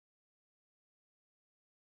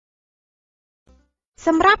ស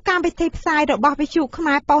ម្រាប់កម្មវិធីផ្សាយរបស់វិទ្យុខ្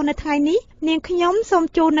មែរប៉ុស្តិ៍នៅថ្ងៃនេះនាងខ្ញុំសូម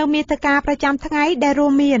ជូននៅមាតិកាប្រចាំថ្ងៃដែលរួ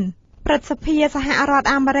មមានព្រឹទ្ធសភាសហរដ្ឋ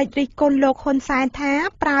អាមេរិករិះគន់លោកហ៊ុនសែនថា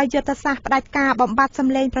ប្រើយុទ្ធសាស្ត្រផ្ដាច់ការបំបត្តិស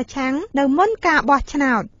ម្លេងប្រឆាំងនៅមុនការបោះឆ្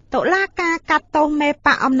នោតតុលាការកាត់ទោសមេប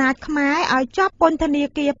កអំណាចខ្មែរឲ្យជាប់ពន្ធនា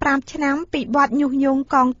គារ5ឆ្នាំពីបទញុះញង់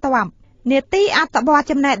កងទ័ពនេតិអត្ថបទ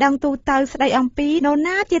ចំណេះដឹងទូទៅស្ដីអំពីនរ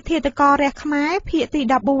ណាជាធាតុកររះខ្មែរភាគទី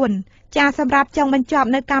14ចាសម្រាប់ចង់បញ្ចប់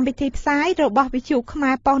នៅកម្មវិធីផ្សាយរបស់វិទ្យុខ្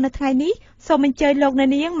មែរប៉ុស្តិ៍នៅថ្ងៃនេះសូមអញ្ជើញលោកអ្នក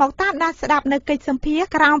នាងមកតាមដានស្ដាប់នៅកិច្ចសម្ភាសន៍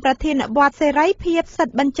ក្រោមប្រធានបទសេរីភាពសិទ្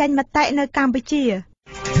ធិបញ្ចេញមតិនៅកម្ពុជា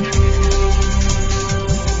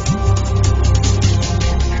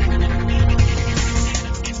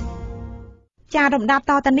ចារំដាប់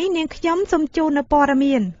តទៅនេះនាងខ្ញុំសូមជូននៅព័ត៌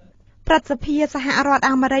មានព្រឹទ្ធសភាសហរដ្ឋ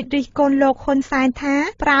អាមេរិករិះគន់លោកហ៊ុនសែនថា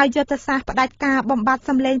ប្រើយុទ្ធសាស្ត្រផ្ដាច់ការបំបត្តិ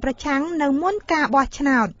សម្លេងប្រឆាំងនៅមុនការបោះឆ្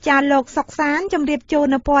នោតចាលោកសុកសានជម្រាបជូន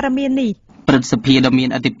នៅព័ត៌មាននេះព្រឹទ្ធសភាដ៏មាន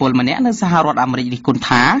ឥទ្ធិពលម្នាក់នៅសហរដ្ឋអាមេរិករិះគន់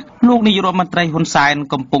ថាលោកនាយករដ្ឋមន្ត្រីហ៊ុនសែន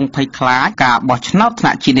កំពុងភ័យខ្លាចការបោះឆ្នោតថ្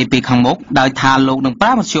នាក់ជាតិនាពេលខាងមុខដោយថាលោកនឹងប្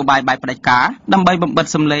រើមធ្យោបាយបែបផ្ដាច់ការដើម្បីបំបិទ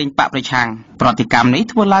សម្លេងបកប្រឆាំងប្រតិកម្មនេះ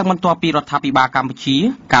ធ្វើឡើងបន្ទាប់ពីរដ្ឋាភិបាលកម្ពុជា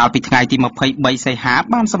កាលពីថ្ងៃទី23សីហា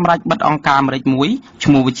បានសម្រេចបិទអង្គការអាមេរិកមួយឈ្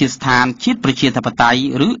មោះវិទ្យាស្ថានជាតិប្រជាធិបតេយ្យ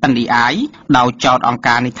ឬ NDI ដោយចោទអង្គ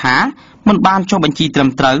ការនេះថាមិនបានចុះបញ្ជីត្រឹម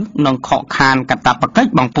ត្រូវនិងខកខានកាតព្វកិច្ច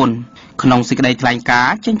បង់ពន្ធក្នុងសេចក្តីថ្លែងការ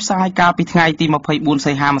ណ៍ចេញផ្សាយកាលពីថ្ងៃទី24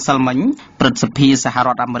សីហាម្សិលមិញព្រឹទ្ធសភាសហរ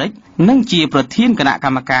ដ្ឋអាមេរិកនិងជាប្រធានគណៈក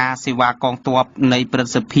ម្មការសេវាកងទ័ពនៃព្រឹទ្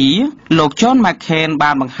ធសភាលោក John McCain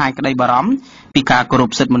បានបង្ហាញក្តីបារម្ភពីការគោរ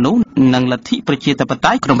ពសិទ្ធិមនុស្សនិងលទ្ធិប្រជាធិប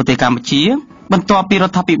តេយ្យក្នុងប្រទេសកម្ពុជាបន្ទាប់ពីរ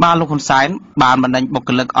ដ្ឋាភិបាលលោកហ៊ុនសែនបានបណ្តេញបុគ្គ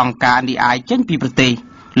លិកអង្គការ NDI ចេញពីប្រទេស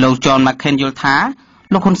លោក John McCain យល់ថា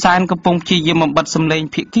លោកហ៊ុនសែនកំពុងព្យាយាមបំបិទសម្លេង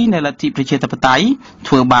ភាគីនៃលទ្ធិប្រជាធិបតេយ្យ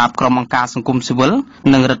ធ្វើបាបក្រុមអង្គការសង្គមស៊ីវិល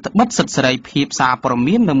និងរដ្ឋបិទសិទ្ធិសេរីភាពសារព័ត៌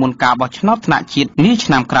មាននៅមុនការបោះឆ្នោតថ្នាក់ជាតិនា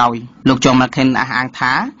ឆ្នាំក្រោយលោក John McCain អះអាង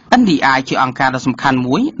ថា NDI ជាអង្គការដ៏សំខាន់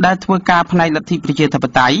មួយដែលធ្វើការផ្នែកលទ្ធិប្រជាធិប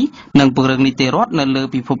តេយ្យនិងពង្រឹងនីតិរដ្ឋនៅលើ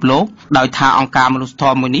ពិភពលោកដោយថាអង្គការមនុស្សធ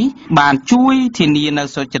ម៌មួយនេះបានជួយធានានូវ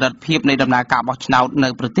សុចរិតភាពនៃដំណើរការបោះឆ្នោតនៅ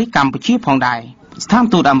ប្រទេសកម្ពុជាផងដែរស្ថាន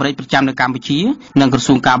ទូតអាមេរិកប្រចាំនៅកម្ពុជានិងក្រ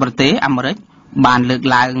សួងការបរទេសអាមេរិកបានលើក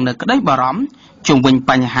ឡើងនៅក្តីបារម្ភជុំវិញ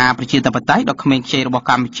បញ្ហាប្រជាធិបតេយ្យដ៏ក្មេងខ្ចីរបស់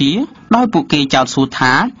កម្ពុជាដោយពួកគេចោទសួរ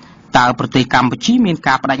ថាតើប្រទេសកម្ពុជាមាន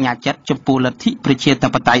ការបដិញ្ញាចិត្តចំពោះលទ្ធិប្រជាធិ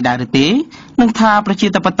បតេយ្យដែរឬទេនិងថាប្រជា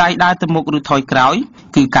ធិបតេយ្យដើរទៅមុខឬថយក្រោយ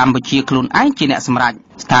គឺកម្ពុជាខ្លួនឯងជាអ្នកសម្រេច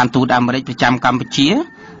ស្ថានទូតអាមេរិកប្រចាំកម្ពុជា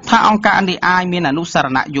ថាអង្គការ NDI មានអនុសារ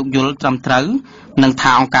ណៈយោគយល់ត្រឹមត្រូវនិង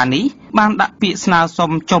ថាអង្គការនេះបានដាក់ពាក្យស្នើ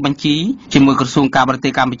សុំចុះបញ្ជីជាមួយក្រសួងការបរទេ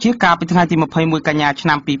សកម្ពុជាកាលពីថ្ងៃទី21កញ្ញាឆ្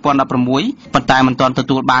នាំ2016ប៉ុន្តែមិនទាន់ទ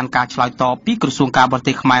ទួលបានការឆ្លើយតបពីក្រសួងការបរ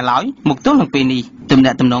ទេសខ្មែរឡើយមកទល់នឹងពេលនេះទំ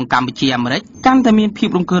នាក់ទំនងកម្ពុជាអាមេរិកកាន់តែមានភាព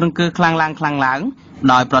រង្គើរង្គើខ្លាំងឡើង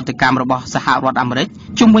ដោយប្រតិកម្មរបស់សហរដ្ឋអាមេរិក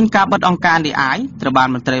ជំវិញការបិទអង្គការ NDI ត្រូវបាន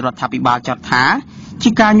មន្ត្រីរដ្ឋាភិបាលចាត់ថាជា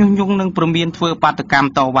ការញុះញង់និងព្រមានធ្វើបាតកម្ម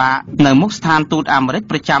តវ៉ានៅមុខស្ថានទូតអាមេរិក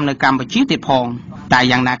ប្រចាំនៅកម្ពុជាទៀតផងតែ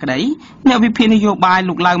យ៉ាងណាក្តីអ្នកវិភាគនយោបាយ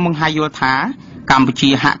លោកឡើងមង្ហាយល់ថាកម្ពុជា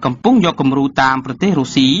ហាក់កំពុងយកគំរូតាមប្រទេសរុ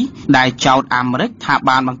ស្ស៊ីដែលចោទអាមេរិកថា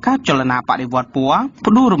បានបង្កើតចលនាបដិវត្តពណ៌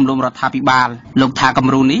ផ្ដួលរំលំរដ្ឋាភិបាលលោកថាគំ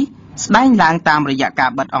រូនេះស្ដែងឡើងតាមរយៈការ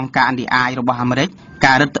បិទអង្គការ NDI របស់អាមេរិក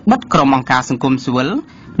ការរឹតបន្តឹងក្រុមអង្គការសង្គមស៊ីវិល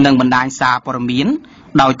និងបណ្ដាញសារព័ត៌មាន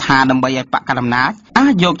ដោយថាដើម្បីឲ្យបកកណ្ដាលអំណាចអា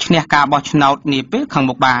ចយកឈ្នះការបោះឆ្នោតនាពេលខាង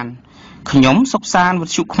មុខបានខ្ញុំសុកសានវិ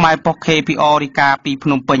ទ្យុខ្មែរប៉ុស្តិ៍ KPR រាយការណ៍ពីភ្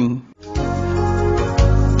នំពេញ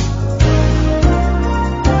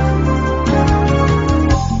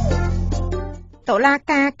តុលា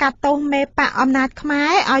ការកាត់ទោសមេបកអំណាចខ្មែ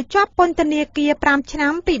រឲ្យជាប់ពន្ធនាគារ5ឆ្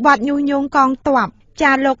នាំពីបទញុះញង់កងទ័ព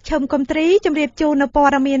ចាលោកឈឹមកំត្រីជម្រាបជូននៅព័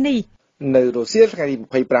ត៌មាននេះនៅរសៀលថ្ងៃទី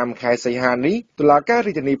25ខែសីហានេះតុលាការ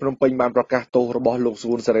រាជធានីភ្នំពេញបានប្រកាសទោសរបស់លោក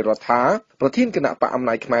សួនសេរីរដ្ឋាប្រធានគណៈបកអំ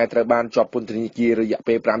ណាចខ្មែរត្រូវបានជាប់ពន្ធនាគាររយៈ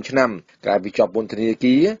ពេល5ឆ្នាំក្រោយពីជាប់ពន្ធនា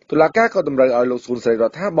គារតុលាការក៏តម្រូវឲ្យលោកសួនសេរីរ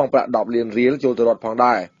ដ្ឋាបង់ប្រាក់10លានរៀលចូលទៅរដ្ឋផង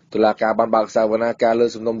ដែរតុលាការបានបើកសវនាការលើ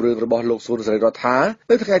សំណុំរឿងរបស់លោកសួនសេរីរដ្ឋា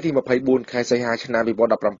នៅថ្ងៃទី24ខែសីហាឆ្នាំ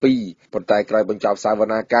2017ប៉ុន្តែក្រោយបញ្ចប់សវ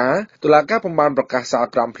នាការតុលាការពុំបានប្រកាសសាល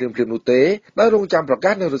ក្រមភ្លាមនោះទេដោយរងចាំប្រ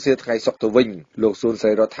កាសនៅរសៀលថ្ងៃសុក្រទៅវិញលោកសួនសេ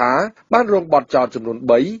រីរដ្ឋាបានរងបទចោទចំនួន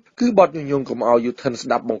3គឺបទញុះញង់កុំឲ្យយុធិនស្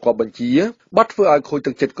ដាប់បង្គាប់បញ្ជាបទធ្វើឲ្យខូច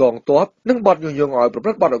ទឹកចិត្តកងទ័ពនិងបទញុះញង់ឲ្យប្រព្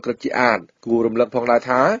រឹត្តបទអក្រិតជាអាតគួររំលឹកផងដែរ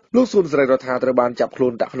ថាលោកសួនសេរីរដ្ឋាត្រូវបានចាប់ខ្លួ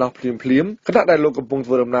នដាក់ខ្នោះភ្លាមខណៈដែលលោកកំពុង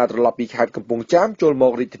ធ្វើដំណើរត្រឡប់ពីខេត្តកំពង់ចាមចូលម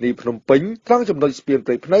ករាជធានីភ្នំពេញត្រង់ចំណុចស្ពាន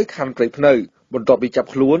ព្រៃភ្នៅខណ្ឌព្រៃភ្នៅបន្ទាប់ពីចាប់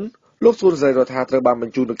ខ្លួន លោកសួនសេរីរដ្ឋាត្រូវបានប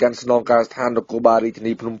ញ្ជូនទៅកាន់ស្នងការដ្ឋាននគរបាលរាជធា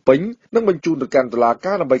នីភ្នំពេញនិងបញ្ជូនទៅកាន់តុលា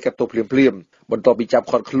ការដើម្បីកាត់ទោសភ្លាមៗបន្ទាប់ពីចាប់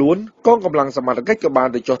ឃាត់ខ្លួនកងកម្លាំងសមត្ថកិច្ចក៏បាន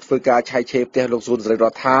ទៅចុះធ្វើការឆែកឆេរផ្ទះលោកសួនសេរីរ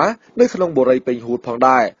ដ្ឋានៅក្នុងបុរីពេញហួតផង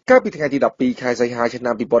ដែរកាលពីថ្ងៃទី12ខែសីហាឆ្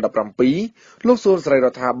នាំ2017លោកសួនសេរីរ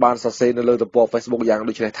ដ្ឋាបានសរសេរនៅលើទំព័រ Facebook យ៉ាង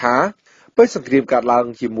ដូចនេះថាពេលសង្គ្រាមកើតឡើង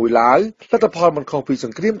ជាមួយឡាវលទ្ធផលមិនខុសពីស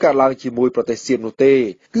ង្គ្រាមកើតឡើងជាមួយប្រទេសសៀមនោះទេ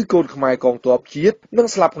គឺកូនខ្មែរកងទ័ពជាតិនឹង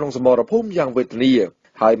ស្លាប់ក្នុងសមរភូមិយ៉ាងវេទនា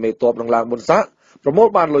ហើយមេទ័ពនឹងឡើងមុនស័ក្តិប្រមូល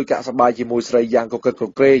បានលុយកាក់សបាយជាមួយស្រីយ៉ាងកកិត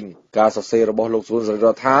ក្រែងការសរសេររបស់លោកសួនសេរីរ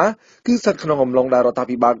ដ្ឋាគឺស្ថិតក្នុងអំឡុងដែលរដ្ឋា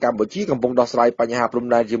ភិបាលកម្ពុជាកំពុងដោះស្រាយបញ្ហាព្រំ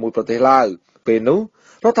ដែនជាមួយប្រទេសឡាវពេលនោះ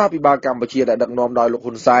រដ្ឋាភិបាលកម្ពុជាដែលដឹកនាំដោយលោក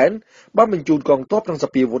ហ៊ុនសែនបានបញ្ជូនកងទ័ពនិងស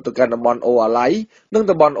ពាវុធទៅកាន់តំបន់អូអាឡៃនិង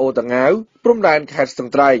តំបន់អូតាងាវព្រំដែនខេត្តស្ទឹង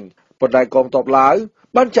ត្រែងប៉ុន្តែកងទ័ពឡាវ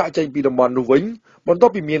បានចាក់ចេញពីតំបន់នោះវិញបន្ទា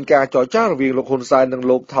ប់ពីមានការចរចារវាងលោកហ៊ុនសែននិង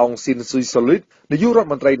លោកថោងស៊ីនស៊ុយសូលីតនាយករដ្ឋ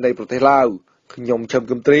មន្ត្រីនៃប្រទេសឡាវខ្ញុំឈឹម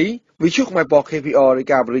គឹមត្រីវិទ្យុខ្មែរប៉ុស្តិ៍ KPR រាយ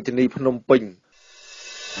ការណ៍ពីរាជធានីភ្នំពេញ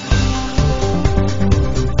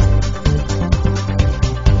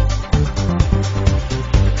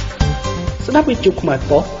ស្ដាប់វិទ្យុខ្មែរ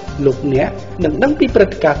ប៉ុស្តិ៍លោកអ្នកនឹងដឹងពីព្រឹ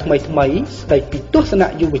ត្តិការណ៍ថ្មីៗស្ដីពីទស្សនៈ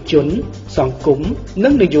យុវជនសង្គមនិ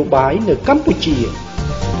ងនយោបាយនៅកម្ពុជា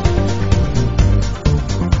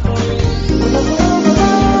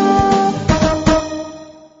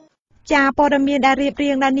ចាព័ត៌មានដែលរៀបរៀ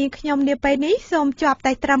ងដល់នាងខ្ញុំនាពេលនេះសូមជាប់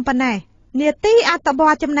តែត្រឹមប៉ុណ្ណេះនាទីអត្ថប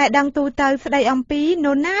ទចំណេះដឹងទូទៅស្ដីអំពីន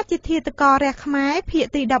រណាជាធាតុកររះខ្មែរភាគ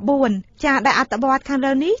ទី14ចាដែលអត្ថបទខាង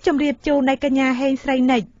លើនេះជម្រាបជូនដល់កញ្ញាហេងស្រី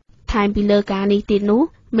និចថែមពីលើការនេះទៀតនោះ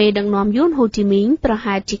មេដឹកនាំយួនហ៊ូជីមីងប្រ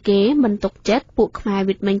ហែលជាគេមិនទុកចិត្តពួកខ្មែរ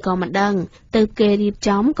វិតមិញក៏មិនដឹងទើបគេរៀប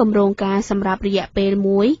ចំគម្រោងការសម្រាប់រយៈពេល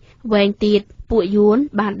មួយវែងទៀតពួកយួន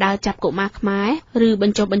បានដើរចាប់កុមារខ្មែរឬប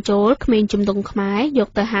ញ្ចុះបញ្ចូលក្មេងជំទង់ខ្មែរយក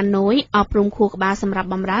ទៅហាណូយអប់រំខួរក្បាលសម្រាប់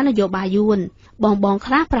បម្រើនយោបាយយួនបង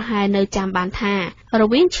ខ្លះប្រហែលនៅចាំបានថារ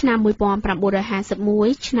វាងឆ្នាំ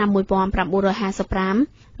1951ឆ្នាំ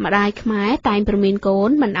1955ម្ដាយខ្មែរតែងព្រមានកូន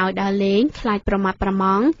មិនឲ្យដើរលេងខ្លាចប្រមាថប្រ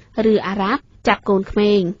ម៉ង់ឬអារ៉ាប់ចាប់កូនក្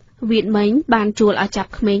មេងវៀតមិញបានជួលឲ្យចាប់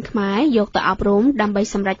ក្មេងខ្មែរយកទៅអប់រំដើម្បី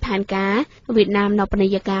សម្រេចផែនការវៀតណាមនោបនី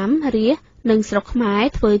យកម្មរាជនិងស្រុកខ្មែរ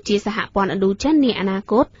ធ្វើជាសហព័ន្ធឥណ្ឌូចិននាអនា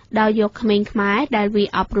គតដោយយកក្មេងខ្មែរដែលវា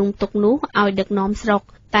អប់រំទុកនោះឲ្យដឹកនាំស្រុក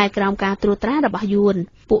តែក្រោមការត្រួតត្រារបស់យួន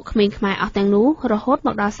ពួកក្មេងខ្មែរអស់ទាំងនោះរហូតម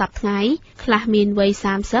កដល់សប្តាហ៍ថ្ងៃខ្លះមានវ័យ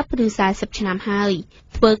30ឬ40ឆ្នាំហើយ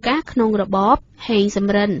ធ្វើការក្នុងរបបហេងសំ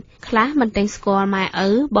រិនខ្លះមិនទាំងស្គាល់ម៉ែឪ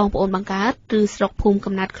បងប្អូនបង្កើតឬស្រុកភូមិ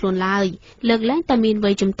កំណើតខ្លួនឡើយលើកលែងតែមាន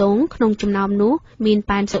វ័យជំទង់ក្នុងចំណោមនោះមាន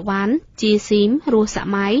ប៉ែនសុវណ្ណជាស៊ីមរស់ស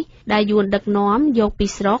ម័យដែលយួនដឹកនាំយកពី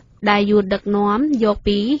ស្រុកដែលយួនដឹកនាំយក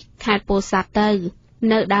ពីខេត្តពោធិ៍សាត់ទៅ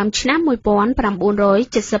នៅដើមឆ្នាំ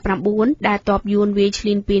1979ដែលទ័ពយួនវាយឈ្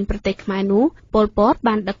លានពានប្រទេសខ្មែរនោះប៉ុល ពត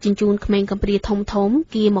បានដឹកជញ្ជូនក្មេងកំព្រាធំ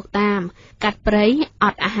គៀមកតាមកាត់ព្រៃអ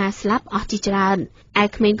ត់អាហារស្លាប់អស់ជាច្រើនឯ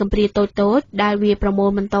ក្មេងកំព្រាតូចដែលវាប្រមូល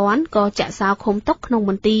មិនទាន់ក៏ចាក់សោឃុំទុកក្នុង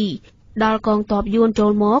មន្ទីរដល់កងទ័ពយួនចូ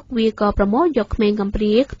លមកវាក៏ប្រមូលយកក្មេងកំព្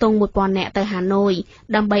រាខ្ទង់ 1000 នាក់ទៅហាណូយ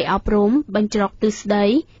ដើម្បីអប់រំបញ្ច្រកទិសដី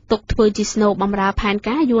ទុកធ្វើជាស្នូលបម្រើផែន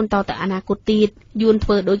ការយួនតទៅអនាគតទៀតយួនធ្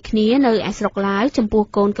វើដូចគ្នានៅឯស្រុកឡាវចំពោះ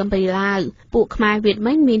កូនកំព្រាឡាវពួកខ្មែរវៀត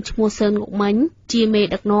មិញមានឈ្មោះសឿនងុកមិញជាមេ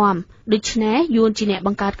ដឹកនាំដូច្នេះយួនជាអ្នកប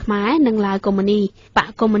ង្កើតខ្មែរនិងឡាវកុម្មុយនីបក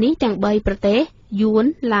កុម្មុយនីទាំង3ប្រទេសយួន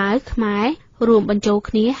ឡាវខ្មែររួមបញ្ចូល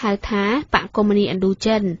គ្នាហៅថាបកកុម្មុយនីឥណ្ឌូ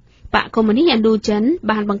ចិនបកកុម្មុយនីឥណ្ឌូចិន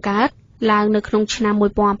បានបង្កើតឡើងនៅក្នុងឆ្នាំ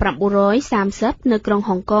1930នៅក្រុង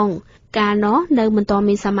ហុងកុងកាលនោះនៅមិនទាន់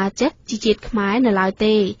មានសមាជិកជាជាតិខ្មែរនៅឡើយ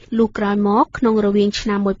ទេលុះក្រោយមកក្នុងរវាងឆ្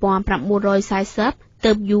នាំ1940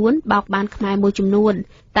ទើបយួនបោកបានខ្មែរមួយចំនួន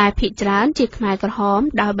តែភាគច្រើនជាខ្មែរក្រហម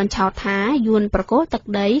ដោយបញ្ឆោតថាយួនប្រកូលទឹក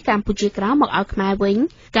ដីកម្ពុជាក្រោមមកឲ្យខ្មែរវិញ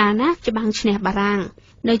កាលណាច្បាំងឈ្នះបារាំង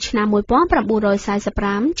នៅឆ្នាំ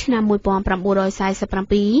1945ឆ្នាំ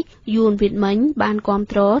1947យួនវៀតមិញបានគាំ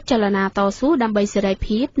ទ្រចលនាតស៊ូដើម្បីសេរី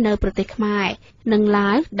ភាពនៅប្រទេសខ្មែរនិងឡា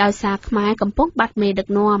វដោយសារខ្មែរកំពុងបាត់មេដឹក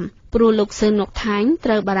នាំព្រោះលោកសឿនងុកថាញ់ត្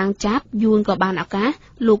រូវបារាំងចាប់យួនក៏បានឱកាស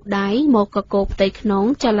លោកដៃមកកកោផ្ទៃក្នុង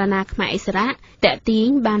ចលនាខ្មែរឥស្សរៈតាក់ទាញ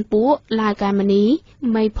បានពួកឡាវកែមនី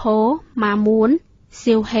មីផូម៉ាមួន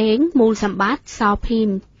សៀវហេងមូលសម្បត្តិសោភីម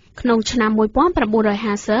ក្នុងឆ្នាំ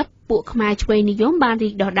1950ពួកខ្មែរឆ្វេងនិយមបានរី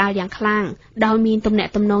កដុះដាលយ៉ាងខ្លាំងដោយមានទំនា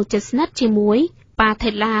ក់ទំនងជិតស្និទ្ធជាមួយប៉ាថេ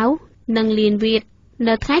តឡាវនិងលៀនវៀត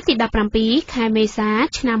នៅថ្ងៃទី17ខែមេសា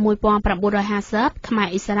ឆ្នាំ1950ខ្មែរ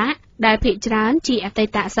ឥស្សរៈដែលភាគច្រើនជាអតី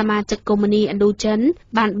តសមាជិកកុម្មុយនីឥណ្ឌូចិន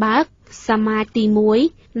បានបើកសមាជទី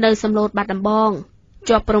1នៅសំឡូតបាត់ដំបង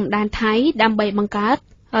ជាប់ព្រំដែនថៃដើម្បីបង្កើត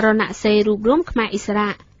រណសិរ្សរួបរวมខ្មែរឥស្ស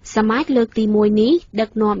រៈសមាជលើកទី1នេះដឹក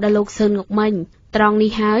នាំដោយលោកសឿនងុកមិញ ត្រង់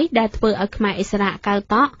នេះហើយដែលធ្វើឲ្យខ្មែរឥស្សរៈកៅ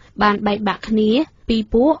តក់បានបែកបាក់គ្នាពី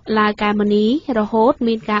ពួកឡាវកែមនីរហូត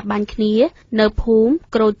មានការបាញ់គ្នានៅភូមិ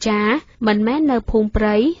ក្រូចាមិនមែននៅភូមិព្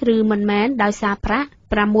រៃឬមិនមែនដោយសារប្រាក់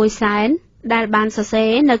6សែនដែលបានសរសេ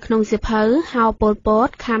រនៅក្នុងសៀវភៅ How Pol Pot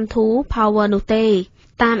Come to Power នោះទេ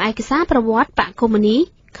តាមឯកសារប្រវត្តិបកកុម្មុយនី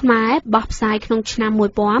ខ្មែរបោះផ្សាយក្នុងឆ្នាំ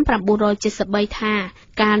1973ថា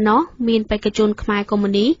កាលនោះមានបេក្ខជនខ្មែយកុម្មុ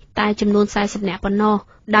យនីតែចំនួន40នាក់ប៉ុណ្ណោះ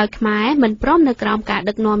ដោយខ្មែរមិនព្រមនៅក្រោមការ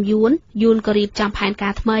ដឹកនាំយួនក៏រៀបចំផែនកា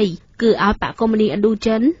រថ្មីគឺឲ្យបកកុម្មុយនីឥណ្ឌូ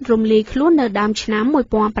ចិនរំលាយខ្លួននៅដើមឆ្នាំ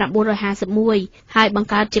1951ហើយបង្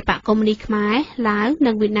កើតជាបកកុម្មុយនីខ្មែរឡាវ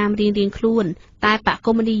និងវៀតណាមរៀងៗខ្លួនតែបក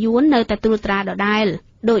កុម្មុយនីយួននៅតែត្រួតត្រាដដែល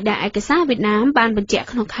ដោយដែលឯកសារវៀតណាមបានបញ្ជាក់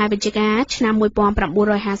ក្នុងខែវិច្ឆិកាឆ្នាំ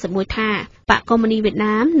1951ថាបកកុម្មុយនីវៀត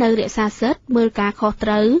ណាមនៅរក្សាសិទ្ធិមើលការខុសត្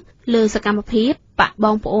រូវលើសកម្មភាពបកប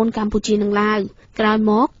ងប្អូនកម្ពុជានិងឡាវក្រោយ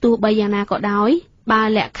មកទោះបីយ៉ាងណាក៏ដោយបើ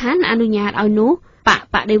លក្ខខណ្ឌអនុញ្ញាតឲ្យនោះ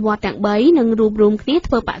បដិវត្តទាំង3នឹងរួបរวมគ្នា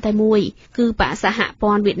ធ្វើបកតែមួយគឺបកសហ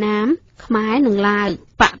ព័ន្ធវៀតណាមខ្មែរនិងឡាវ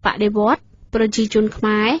បដិវត្តប្រជាជនខ្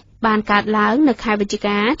មែរបានកើតឡើងនៅខែវិច្ឆិ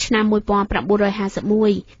កាឆ្នាំ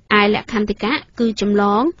1951ឯលក្ខន្តិកៈគឺចម្ល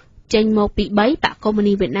ងចេញមកពី3បកកុម្មុយ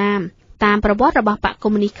នីវៀតណាមតាមប្រវត្តិរបស់បកកុ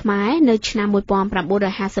ម្មុយនីខ្មែរនៅឆ្នាំ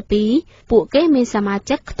1952ពួកគេមានសមា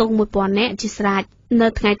ជិកខ្ទង់ 1000 នាក់ជាស្រេចនៅ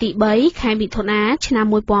ថ្ងៃទី3ខែមិថុនាឆ្នាំ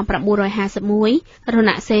1951រណ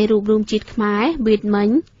សិរ្សរួបរวมជាតិខ្មែរវៀតមិញ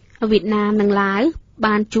វៀតណាមនិងឡាវ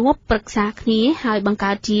បានជួបប្រឹក្សាគ្នាហើយបង្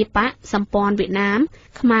កើតជាបកសម្ព័ន្ធវៀតណាម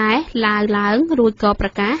ខ្មែរឡាវឡើងរួចក៏ប្រ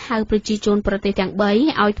កាសហៅប្រជាជនប្រទេសទាំង3ឲ្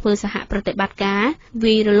យធ្វើសហប្រតិបត្តិការ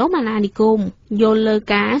វាយរលំអាណានិគមយល់លើ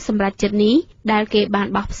ការសម្រេចចិត្តនេះដែលគេបាន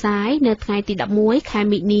បោះផ្សាយនៅថ្ងៃទី11ខែ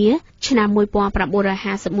មិនិនាឆ្នាំ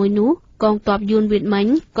1951នោះកងទ័ពយួនវៀតមិញ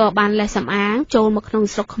ក៏បានលេះសំអាងចូលមកក្នុង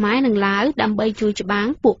ស្រុកខ្មែរនិងឡាវដើម្បីជួយច្បាំង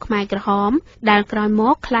ពួកខ្មែរក្រហមដែលក្រោយម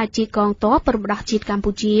កក្លាយជាកងទ័ពរំដោះជាតិកម្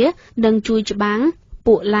ពុជានិងជួយច្បាំង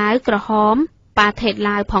ពួកឡាវក្រហមប៉ាថេត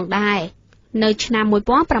ឡាវផងដែរនៅឆ្នាំ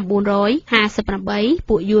1958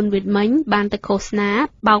ពួកយួនវៀតមិញបានទៅឃោសនា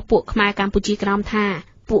បោកពួកខ្មែរកម្ពុជាក្រោមថា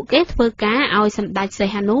ពួកគេធ្វើការឲ្យសម្ដេចសី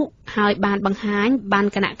ហនុហើយបានបង្ហាញបាន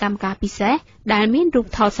គណៈកម្មការពិសេសដែលមានរូប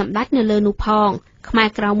ថតសម្ដេចនៅលើនោះផងខ្មែរ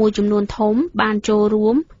ក្រៅមួយចំនួនធំបានចូលរួ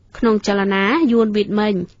មក្នុងចលនាយួនវៀតមិ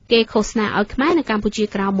ញគេឃោសនាឲ្យខ្មែរនៅកម្ពុជា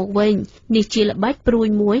ក្រៅមកវិញនេះជាល្បិចព្រួយ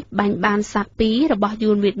មួយបាញ់បានសัตว์2របស់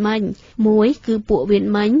យួនវៀតមិញមួយគឺពួកវៀត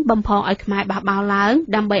មិញបំផឲ្យខ្មែរបះបោរឡើង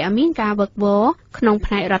ដើម្បីឲ្យមានការវឹកវរក្នុង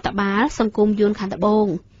ផ្នែករដ្ឋបាលសង្គមយួនខាងត្បូង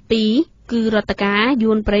2គឺរដ្ឋការ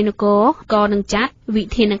យួនព្រៃនគរក៏នឹងចាត់វិ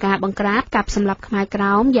ធានការបង្ក្រាបកាប់សម្លាប់ខ្មែរក្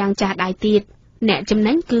រោមយ៉ាងចាស់ដៃទៀតអ្នកចំ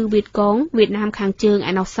ណេញគឺវៀតកុងវៀតណាមខាងជើង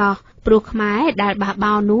ឯណោះសោះព្រោះខ្មែរដែលបះ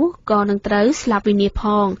បោរនោះក៏នឹងត្រូវស្លាប់វិនាសផ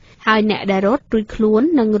ងហើយអ្នកដែលរត់រួចខ្លួន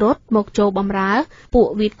នឹងរត់មកចូលបម្រើពួក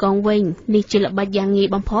វៀតកុងវិញនេះជាល្បិចយ៉ាងងាយ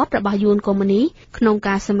បំផុតរបស់យួនកុម្មុយនីក្នុង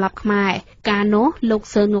ការសម្លាប់ខ្មែរកាលនោះលោក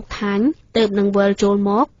សឺងនុកថាញ់ទើបនឹងវិលចូល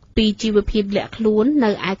មកពីជីវភាពលាក់ខ្លួននៅ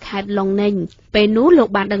ឯខេត្តឡុងនិញពេលនោះលោក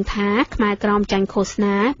បានដឹងថាខ្មែរក្រមចាញ់ឃោស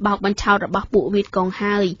នាបោកបញ្ឆោតរបស់ពួកវៀតកុង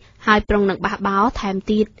ហើយប្រុងនឹងបះបោរថែម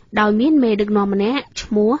ទៀតដោយមានមេដឹកនាំម្នាក់ឈ្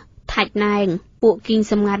មោះថាច់ណែងពួកគីង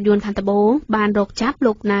សម្ងាត់យួនខាងត្បូងបានរកចាប់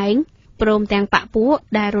លោកណែងព្រមទាំងបកពួក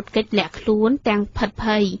ដែលរត់គេចលាក់ខ្លួនទាំងផិត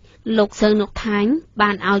ភ័យលោកសឺងនុកថាញ់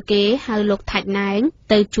បានឲ្យគេហៅលោកថាច់ណែង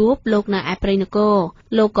ទៅជួបលោកនៅឯព្រៃនគរ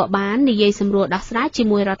លោកក៏បាននិយាយសម្រួលដោះស្រាយជា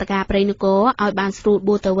មួយរដ្ឋការព្រៃនគរឲ្យបានស្រួល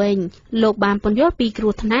បួលទៅវិញលោកបានពន្យល់ពីគ្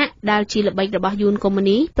រោះថ្នាក់ដែលជាល្បិចរបស់យួនកុម្មុយ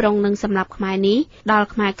នីប្រុងនឹងសម្លាប់ខ្មែរនេះដល់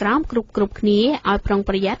ខ្មែរក្រោមគ្រប់គ្នាឲ្យប្រុង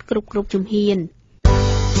ប្រយ័ត្នគ្រប់ជំហាន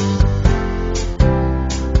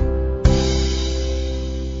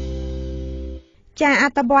ចាអ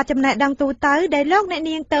ត្តបទចំណេះដឹងទូទៅដែលលោកអ្នក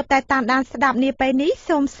នាងទៅតែតាមដានស្ដាប់នាពេលនេះ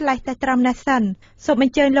សូមស្លេះតែត្រឹមនេះសិនសូមអ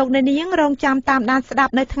ញ្ជើញលោកអ្នកនាងរងចាំតាមដានស្ដា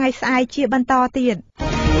ប់នៅថ្ងៃស្អែកជាបន្តទៀត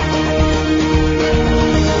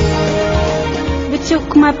វិទ្យុ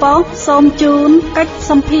ខ្មែរប៉ុស្តិ៍សូមជូនកិច្ច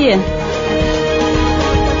សម្ភារ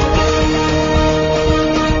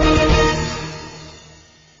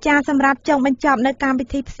ចាសម្រាប់ចុងបញ្ចប់នៅកម្មវិ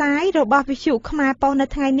ធីផ្សាយរបស់វិទ្យុខ្មែរប៉ុស្តិ៍នៅ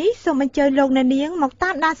ថ្ងៃនេះសូមអញ្ជើញលោកអ្នកនាងមកតា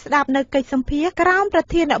មដានស្ដាប់នៅកិច្ចសម្ភារក្រោមប្រ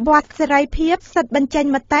ធានបទសេរីភាពសិទ្ធិបញ្ចេញ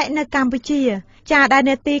មតិនៅកម្ពុជាចាដែល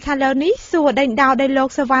នាទីខាងលើនេះសួរដេញដោលដោយលោក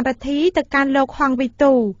សវណ្ណរទ្ធីទៅកាន់លោកហងវិ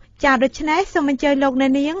ទូចាដូច្នេះសូមអញ្ជើញលោកអ្ន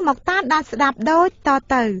កនាងមកតាមដានស្ដាប់ដូចត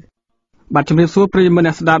ទៅបាទជំរាបសួរប្រិយមិត្ត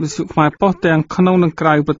អ្នកស្ដាប់វិទ្យុខ្មែរប៉ុស្តិ៍ទាំងក្នុងនិងក្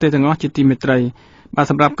រៅប្រទេសទាំងអស់ជាទីមេត្រីបាទ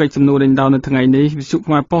សម្រាប់កិច្ចសំណួរដេញដោលនៅថ្ងៃនេះវិទ្យុ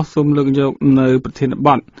ខ្មែរប៉ុស្តិ៍សូមលើកយកនៅប្រធានប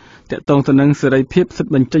ទទាក់ទងទៅនឹងសេរីភាពសិទ្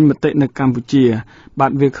ធិបញ្ចេញមតិនៅកម្ពុជាបា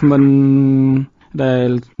ទវាគ្មិនដែល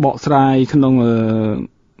បកស្រាយក្នុង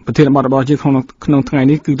ប្រធានបទរបស់យើងក្នុងថ្ងៃ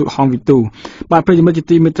នេះគឺលោកហងវិទូបាទប្រិយមិត្តជា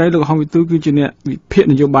ទីមេត្រីលោកហងវិទូគឺជាអ្នកវិភាគ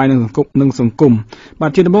នយោបាយនិងសង្គមបា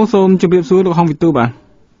ទជាដំបូងសូមជម្រាបសួរលោកហងវិទូបា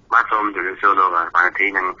ទសូមជម្រាបសួរលោកបានទី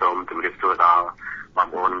និងសូមជម្រាបសួរដល់បង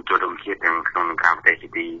ប្អូនជនរួមជាតិទាំងក្នុងនិងក្រៅប្រទេសជា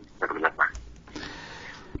ទីមេត្រី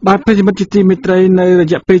បាទប្រិយមិត្តជាទីមេត្រីនៅរ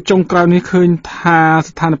យៈពេលចុងក្រោយនេះឃើញថា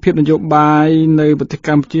ស្ថានភាពនយោបាយនៅប្រទេសក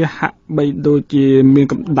ម្ពុជាហាក់បីដូចជាមាន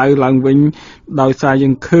កម្ដៅឡើងវិញដោយសារយើ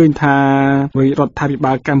ងឃើញថារដ្ឋាភិ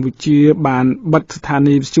បាលកម្ពុជាបានបិទស្ថា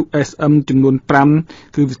នីយ៍វិទ្យុ SM ចំនួន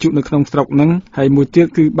5គឺវិទ្យុនៅក្នុងស្រុកហ្នឹងហើយមួយទៀត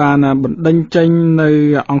គឺបានបណ្ដេញចេញនៅ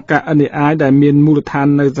អង្គការ NAI ដែលមានមូលដ្ឋាន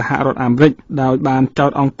នៅសហរដ្ឋអាមេរិកដោយបានចោ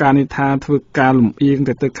ទអង្គការនេះថាធ្វើការលំអៀង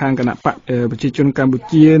ទៅខាងគណៈបកប្រជាជនកម្ពុ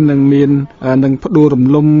ជានឹងផ្ដួលរំ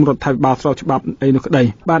លំរដ្ឋាភិបាលស្របច្បាប់អីនោះក្តី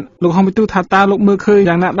បាទលោកហងវិទូថាតើលោកមើលឃើញ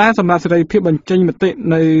យ៉ាងណាដែរសម្រាប់សេរីភាពបញ្ចេញមតិ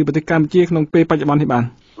នៅប្រទេសកម្ពុជាក្នុងពេលបច្ចុប្បន្ននេះបា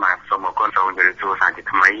ទសូមអរគុណសូមជម្រាបសួរសាជា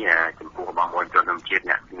ថ្មីចំពោះបងប្អូនជនរួមជាតិ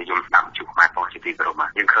អ្នកនិយមស្ដាប់ជួបខ្មែរប៉ុស្តិ៍ជាទីគោរព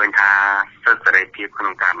យើងឃើញថាសិទ្ធិសេរីភាពក្នុ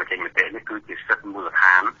ងការបញ្ចេញមតិនេះគឺជាសិទ្ធិមូលដ្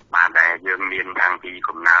ឋានបាទដែលយើងមានតាំងពី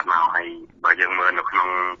កំណើតមកហើយបើយើងមើលនៅក្នុង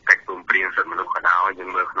កិច្ចព្រមព្រៀងសិទ្ធិមនុស្សក៏ដោយយើង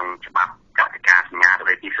មើលក្នុងច្បាប់កតិកាសញ្ញាស្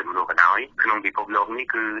តីពីសិទ្ធិមនុស្សក៏ដោយក្នុងពិភពលោកនេះ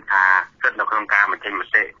គឺថាសិទ្ធិនៅក្នុងការបញ្ចេញម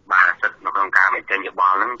តិបាទសិទ្ធិនៅក្នុងការបញ្ចេញយោប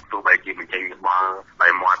ល់ហ្នឹងទោះបីជាបញ្ចេញយោបល់ដោ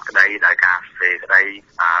យមាត់ក្តីដោយការសរសេរក្តី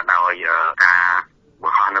ដោយការប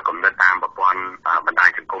ង្ហោះនៅគំនិតតាមប្រព័ន្ធបណ្ដាញ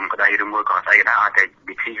សង្គមក្តីឬមួយក៏ស្អីក៏ដោយឲ្យតែ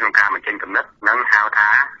វិធីក្នុងការបញ្ចេញគំនិតនឹងហៅថា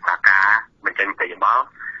ការបញ្ចេញមតិយោបល់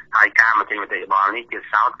ហើយការបញ្ចេញមតិយោបល់នេះជា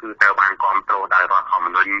សោតគឺត្រូវបានគ្រប់គ្រងដោយរដ្ឋធម្ម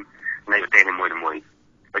នុញ្ញនៃប្រទេសនីមួយៗ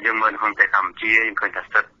បើយើងមើលក្នុងប្រទេសកម្ពុជាយើងឃើញថា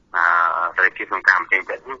សិទ្ធិសេរីភាពក្នុងការបញ្ចេញម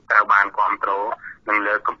តិនេះត្រូវបានគ្រប់គ្រងនិង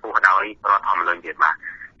លើកកម្ពស់ដោយរដ្ឋធម្មនុញ្ញទៀតបាទ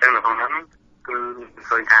អញ្ចឹងនៅក្នុងនោះគឺ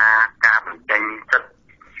ឃើញថាការបញ្ចេញសិទ្ធិ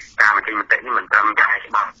ការបញ្ចេញមតិនេះមិនត្រឹមតែ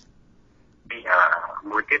ច្បាប់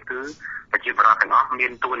មួយទៀតគឺប្រជាពលរដ្ឋទាំងអស់មា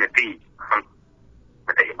នតួនាទីក្នុងម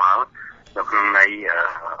តិយោបល់នៅក្នុងន័យ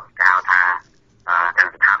គេហៅថាទាំង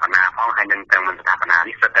ស្ថាបនាផងហើយនិងទាំងមិនស្ថាបនា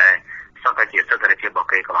នេះសិតតែជាសិទ្ធិសេរីភាពរបស់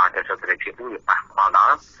គេក៏ឲ្យតែសិទ្ធិសេរីភាពនេះវាប៉ះពាល់ដ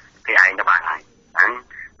ល់គេឯងទៅបានហើយហ្នឹង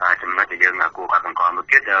ចំណុចដែលយើងគួរឲ្យបង្កមួយ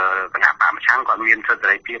ទៀតគណៈបព្វប្រឆាំងគាត់មានសិទ្ធិសេ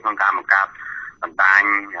រីភាពក្នុងការបង្កើតបណ្ដាញ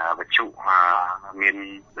វិទ្យុមាន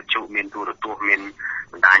វិទ្យុមានទូរទស្សន៍មាន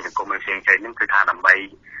បណ្ដាញសង្គមផ្សេងៗហ្នឹងគឺថាដើម្បី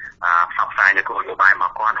ផ្សព្វផ្សាយនៅគោលនយោបាយរប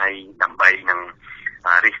ស់គាត់ហើយដើម្បីនឹង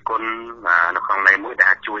រិះគន់នៅក្នុងន័យមួយដែ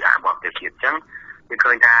លជួយអភិវឌ្ឍប្រទេសជាតិអញ្ចឹងវា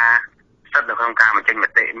ឃើញថាសិទ្ធិនៅក្នុងការបញ្ចេញម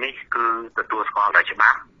តិនេះគឺទទួលស្គាល់ដោយច្បា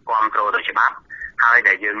ប់គ្រប់គ្រងដោយច្បាប់ហើយ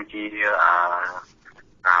ដែលយើងជា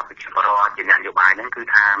ប្រជាពលរដ្ឋជាអ្នកនយោបាយហ្នឹងគឺ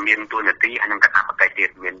ថាមានតួនាទីហើយនឹងកាតព្វកិច្ចទៀត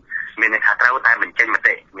មានន័យថាត្រូវតែបញ្ចេញម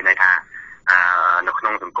តិមានន័យថានៅក្នុ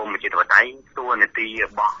ងសង្គមប្រជាធិបតេយ្យតួនាទីរ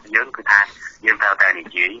បស់យើងគឺថាយើងត្រូវតែនិ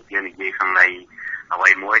យាយក្នុងន័យអ្វី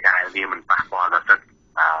មួយដែលវាមិនប៉ះពាល់ដល់សិទ្ធិ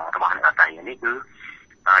របស់អ្នកដទៃនេះគឺ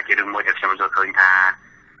ជារឿងមួយដែលខ្ញុំយល់ឃើញថា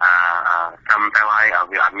ត្រឹមត្រូវហើយ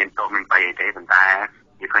វាអត់មានទោសមានបាយអីទេប៉ុន្តែ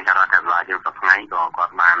វាឃើញថារដ្ឋាភិបាលយើងសប្តាហ៍ថ្ងៃក៏គា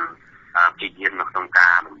ត់បានព្យាយាមនៅក្នុងកា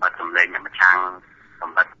របំបត្តិសម្លេងអ្នកប្រឆាំង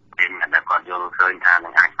បំបត្តិអ្នកដែលគាត់យល់ឃើញថានឹ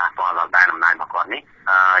ងអាចប៉ះពាល់ដល់ការដំណើររបស់គាត់នេះ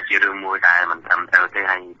ជារឿងមួយដែលមិនត្រឹមត្រូវទេ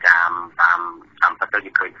ហើយតាមពិតទៅ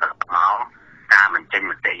យើងឃើញស្រុកមកការបញ្ចេញ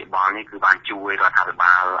មតិយោបល់នេះគឺបានជួយរដ្ឋាភិ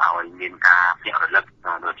បាលឲ្យមានការភ្ញាក់រលឹក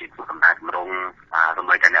ដូចជាធ្វើកំណែតម្រង់ដើម្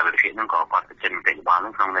បីតែអ្នកវិភាគហ្នឹងក៏គាត់បញ្ចេញមតិយោបល់ហ្នឹ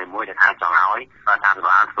ងក្នុងន័យមួយដែលថាចង់ឲ្យរដ្ឋាភិ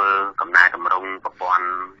បាលធ្វើកំណែតម្រង់ប្រព័ន្ធ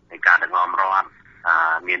នៃការដឹកនាំរដ្ឋ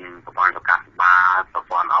មានប្រព័ន្ធសុខាភិបាលប្រ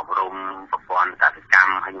ព័ន្ធអប់រំប្រព័ន្ធកសិក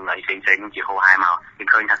ម្មហើយនឹងផ្សេងៗជាហូរហែមកគេ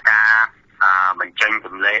ឃើញថាការបញ្ចេញស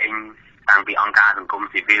ម្លេងតាំងពីអង្គការសង្គម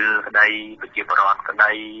ស៊ីវិលក្តីប្រជាពលរដ្ឋក្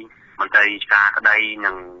តីមន្ត្រីរាជការក្តី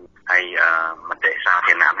និងហើយមតិសា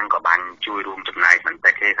ធារណៈហ្នឹងក៏បានជួយរួមចំណែកបន្តិ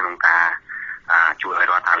ចទេក្នុងការជួយឲ្យ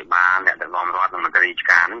រដ្ឋាភិបាលអ្នកដឹកនាំរដ្ឋនិងមន្ត្រីរាជ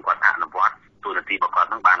ការហ្នឹងគាត់អនុវត្តទូនាទីរបស់គាត់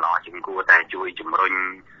ហ្នឹងបានល្អជាងគួរតែជួយជំរុញ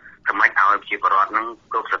សម្រាប់ឲ្យប្រជាពលរដ្ឋហ្នឹង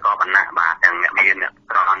គ្រប់ស្រទាប់វណ្ណៈបាទទាំងអ្នកមានអ្នក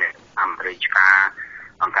ក្រអ្នកអមរាជការ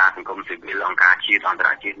អង្គការសង្គមស៊ីវិលអង្គការជាតិអន្តរ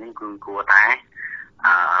ជាតិហ្នឹងគឺគួរតែ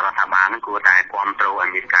រដ្ឋាភិបាលហ្នឹងគួរតែគ្រប់គ្រងឲ្យ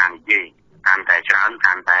មានការនិយាយកាន់តែច្រើន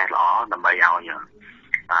កាន់តែល្អដើម្បីឲ្យ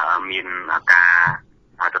មានកា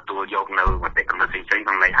រទទួលយកនៅមតិគំនិតផ្សេងៗក្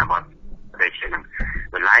នុងន័យអភិវឌ្ឍប្រទេសហ្នឹង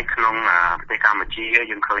បន្លែក្នុងប្រទេសកម្ពុជា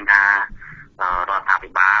យើងឃើញថារដ្ឋាភិ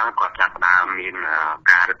បាលគាត់ចាប់ផ្ដើមមាន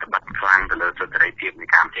ការរដ្ឋបတ်ខ្លាំងទៅលើសិទ្ធិសេរីភាពនៃ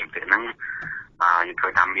ការបញ្ចេញមតិហ្នឹងយើងឃើ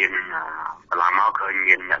ញថាមានកន្លងមកឃើញ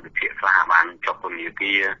មានអ្នកវិភាគខ្លះបានចុះពន្ធនា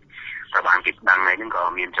គារត្រូវបានគេស្ដឹងហើយហ្នឹងក៏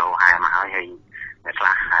មានចូលហែមកហើយអ្នកខ្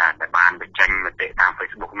លះដែលបានបញ្ចេញមតិតាម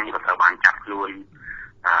Facebook នេះក៏ត្រូវបានចាប់ខ្លួន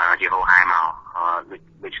ជាហូរហែមក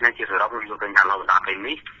ដូច្នេះជាសរុបខ្ញុំយល់ឃើញថាលោកដល់ពេល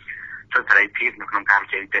នេះសិទ្ធិសេរីភាពនៅក្នុងការប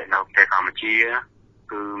ញ្ចេញមតិនៅប្រទេសកម្ពុជា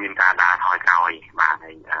គឺមានការដើរថយក្រោយបាទ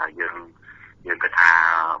ហើយយើងគិតថា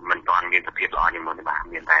មិនទាន់មានសភាពល្អជាងមុនទេបាទ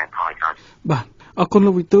មានតែថយក្រោយបាទ អរគុណ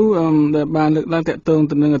លោកវិទូដែលបានលើកឡើងតាក់ទង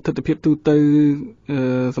ទៅនឹងអធិដ្ឋភាពទូទៅ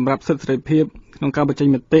សម្រាប់សិទ្ធិសេរីភាពក្នុងការបញ្ចេញ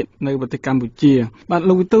មតិនៅប្រទេសកម្ពុជាបាទ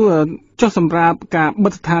លោកវិទូចុះសម្រាប់ការបិ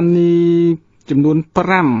ទស្ថានីយ៍ចំនួន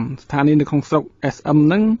5ស្ថានីយ៍នៅក្នុងស្រុក SM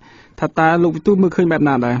ហ្នឹងថាតើលោកវិទូមើលឃើញបែប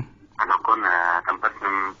ណាដែរអរគុណតាមពិតខ្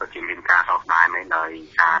ញុំពិតជាមានការសោកស្ដាយមែនដោយ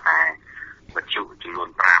សារតែវិទ្យុចំនួន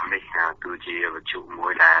5នេះគឺជាវិទ្យុមួ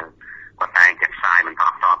យដែលគាត់តែងតែផ្សាយបន្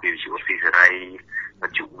តពីវិទ្យុស៊ីសេរីវិ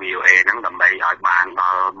ទ្យុ VOA ហ្នឹងដើម្បីឲ្យបានដ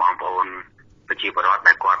ល់បងប្អូនប្រជាពលរដ្ឋ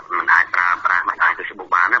ដែលគាត់មិនអាចប្រើប្រាស់មិនអាច Facebook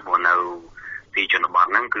បានណាព្រោះនៅទីជនបទ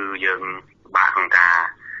ហ្នឹងគឺយើងបាក់ក្នុងការ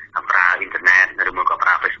ប្រើអ៊ីនធឺណិតឬមកក៏ប្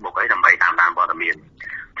រើ Facebook អីដើម្បីតាមដានព័ត៌មាន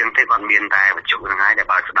អញ្ចឹងទេគាត់មានតែវិទ្យុហ្នឹងហើយដែល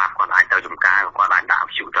បើស្ដាប់គាត់អាចទៅចំការគាត់អាចដាក់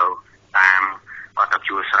វិទ្យុទៅតាមគាត់ទៅ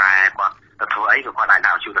ជួស្រែគាត់ទៅធ្វើអីក៏គាត់អាច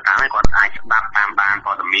ដាក់វិទ្យុទៅតាមហើយគាត់អាចស្ដាប់តាមដាន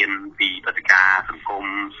ព័ត៌មានពីព្រឹត្តិការណ៍សង្គម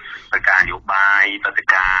ព្រឹត្តិការណ៍នយោបាយព្រឹត្តិ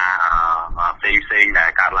ការណ៍ផ្សេងៗដែល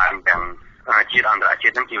កើតឡើងទាំងជាតិអន្តរជា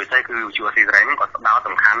តិហ្នឹងជាពិសេសគឺវិទ្យុស៊ីសេរីហ្នឹងគាត់ផ្ដោត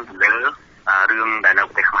សំខាន់ទៅលើរឿងដែលនៅ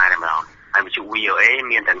ប្រទេសខ្មែរតែម្ដងហើយវិទ្យុ VOA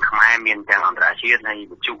មានទាំងខ្មែរមានទាំងអន្តរជាតិហើយ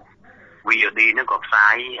វិទ្យុ VOD ហ្នឹងក៏ផ្សា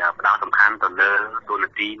យផ្ដោតសំខាន់ទៅលើទូនា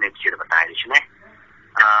ទីនៃប្រជាធិបតេយ្យដូច្នេះ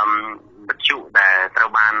វិទ្យុដែលត្រូវ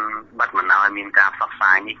បានបិទមិនឲ្យមានការផ្សព្វផ្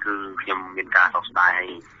សាយនេះគឺខ្ញុំមានការសោកស្ដាយ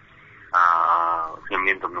ខ្ញុំ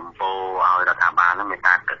មានទំនុំពរឲ្យរដ្ឋាភិបាលហ្នឹងមាន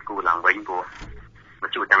ការកាត់គូរឡើងវិញព្រោះវិ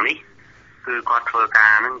ទ្យុទាំងនេះគឺគាត់ធ្វើកា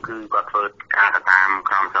រហ្នឹងគឺគាត់ធ្វើការទៅតាម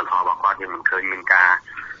ក្រមសីលធម៌របស់គាត់យើងមិនឃើញមានការ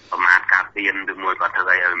ប្រមាថការទានឬមួយគាត់ធ្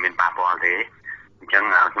វើអីឲ្យមានប៉ះពាល់ទេអញ្ចឹង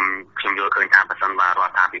ខ្ញុំយល់ឃើញថាប្រសិនបើរ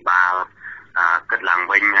ដ្ឋាភិបាលគិតឡើង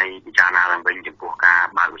វិញហើយពិចារណាឡើងវិញចំពោះការ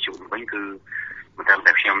បើកវិទ្យុវិញគឺមិនត្រឹម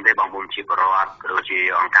តែខ្ញុំទេបងប្អូនជាពលរដ្ឋឬជា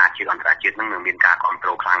អង្គការជាតិអន្តរជាតិនឹងមានការគ្រប់គ្រ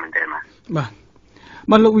ងខ្លាំងមែនទែន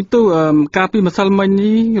បាទលោកវិទូកាលពីម្សិលមិញ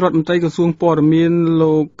នេះរដ្ឋមន្ត្រីក្រសួងព័ត៌មាន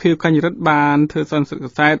លោកខៀវកញ្ញរិទ្ធបានធ្វើសន្និសីទក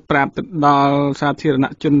សែតប្រាប់ទៅដល់សាធារណ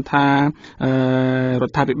ជនថារ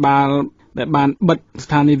ដ្ឋាភិបាលដែលបានបិទស្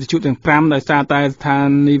ថានីយ៍វិទ្យុទាំង5ដោយសារតែស្ថា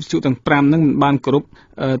នីយ៍វិទ្យុទាំង5ហ្នឹងមិនបានគ្រប់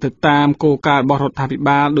ទៅតាមគោលការណ៍របស់រដ្ឋាភិ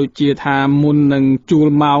បាលដូចជាថាមុននឹងជួល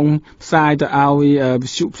ម៉ោងផ្សាយទៅឲ្យវិ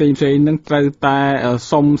ទ្យុផ្សេងៗហ្នឹងត្រូវតែ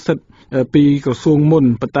សុំសិទ្ធិពីក្រសួងមុន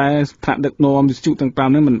ប៉ុន្តែថ្នាក់ដឹកនាំវិទ្យុទាំង5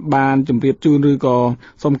ហ្នឹងមិនបានជម្រាបជូនឬក៏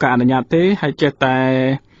សុំការអនុញ្ញាតទេហើយចេះតែ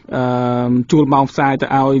ជួលម៉ោងផ្សាយទៅ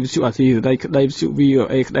ឲ្យវិទ្យុអាស៊ីសេរីក្តីវិទ្យុ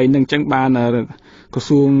VOA ក្តីនឹងអញ្ចឹងបានក្រ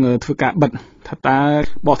សួងធ្វើការបិទថាតើ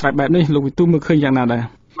បកស្រាយបែបនេះលោកវិទូមើលឃើញយ៉ាងណាដែរ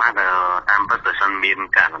បាទតាមពិតប្រសិនមាន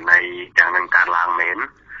ករណីទាំងនឹងកើតឡើងមែន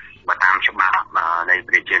បើតាមច្បាប់នៃ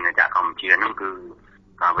ប្រជាជាតិកម្ពុជាហ្នឹងគឺ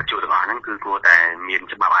វិទ្យុទាំងអស់ហ្នឹងគឺគួរតែមាន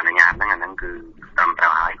ច្បាប់អនុញ្ញាតហ្នឹងអាហ្នឹងគឺត្រឹមត្រូ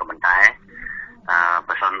វហើយក៏ប៉ុន្តែ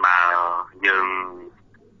ប្រសិនបើយើង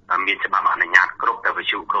មានច្បាប់អនុញ្ញាតគ្រប់តែវិទ្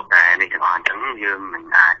យុគ្រប់តែនេះទាំងអស់អញ្ចឹងយើងមិន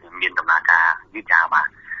អាចមានដំណើរការយឺតយ៉ាវបាន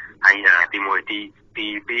ហើយទី1ទី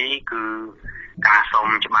2គឺការសុំ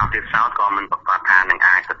ច្បាប់ទៀតសោតក៏មិនប្រកាសថានឹង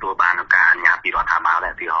អាចទទួលបានការអនុញ្ញាតពីរដ្ឋាភិបាល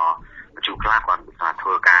ដែរទីហោវិទ្យុខ្លះគាត់ធ្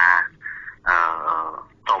វើការ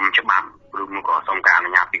សុំច្បាប់ឬមកក៏សុំការអនុ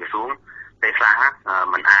ញ្ញាតពីក្រសួងពេលខ្លះ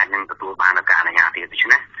มันអាចនឹងទទួលបានការអនុញ្ញាតទៀតដូច្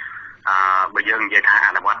នេះបើយើងនិយាយថា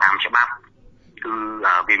អនុវត្តតាមច្បាប់គឺ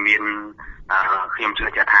វាមានខ្ញុំជឿ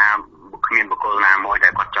ថាគ្មានបុគ្គលណាមួយដែ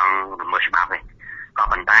លគាត់ចង់ល្មើសច្បាប់ទេក៏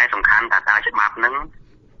ប៉ុន្តែសំខាន់ថាតើច្បាប់ហ្នឹង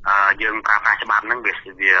យើងប្រើប្រាស់ច្បាប់ហ្នឹងវា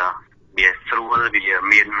ស្រួលវា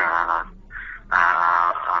មាន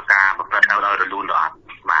ការប្រព្រឹត្តទៅដោយរលូនដល់អត់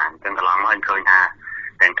បាទអញ្ចឹងកន្លងមកឃើញថា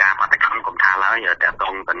ទាំងការបាតុកម្មកុំថាឡើយតែត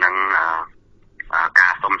ងទៅនឹងកា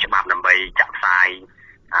រសុំច្បាប់ដើម្បីចាក់ផ្សាយ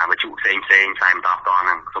វិទ្យុផ្សេងផ្សាយបន្តផ្ទាល់ហ្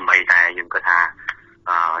នឹងសូម្បីតែយើងគិតថា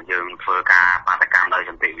យើងធ្វើការបាតុកម្មដោយ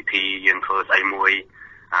សន្តិវិធីយើងធ្វើស្អីមួយ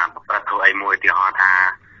ប្រព្រឹត្តធ្វើអីមួយទីហោថា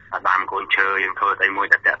ដាំកូនឈើយើងធ្វើស្អីមួយ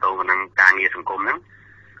តែតទៅនឹងការងារសង្គមហ្នឹង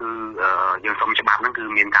គឺយើងសុំច្បាប់ហ្នឹងគឺ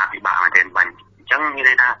មានការពិបាកមែនទែនបាញ់អញ្ចឹងមាន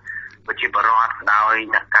ន័យថាប្រជាពលរដ្ឋដោយ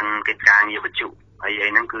អ្នកកាន់កិច្ចការងារវិទ្យុអី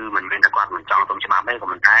ហ្នឹងគឺមិនមែនតែគាត់មិនចង់សុំច្បាប់ទេក៏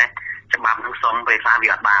ប៉ុន្តែច្បាប់ហ្នឹងសុំពេលខ្លះវា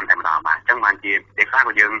អត់បានតែម្ដងបាទអញ្ចឹងបានជាពេលខ្លះ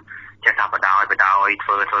ក៏យើងចេះថាបដ ாய் ធ្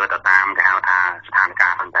វើទៅតាមគេហៅថាស្ថានភា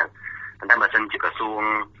ពហ្នឹងទៅប៉ុន្តែបើសិនជាក្រសួង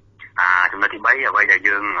ចំណុចទី3អ្វីដែល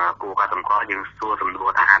យើងគួរកត់សម្គាល់យើងសួរសំណួរ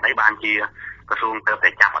ថាហេតុអីបានជាក្រសួងទៅតែ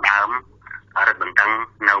ចាប់ផ្ដើមរឹតបន្តឹង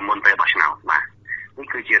នៅមុនពេលបោះឆ្នោតបាទនេះ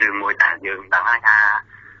គឺជារឿងមួយដែលយើងដឹងហើយថា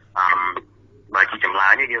បើជាចម្លើ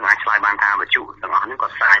យនេះយើងអាចឆ្លើយបានថាវិទ្យុទាំងអស់នេះក៏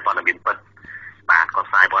ផ្សាយព័ត៌មានពិតបាទក៏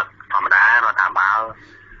ផ្សាយព័ត៌មានធម្មតារដ្ឋាភិបាល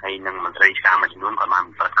ហើយនិងមន្ត្រីឆ្កាងមួយចំនួនក៏បាន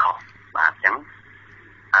ប្រព្រឹត្តខុសបាទអញ្ចឹង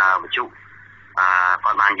វិទ្យុ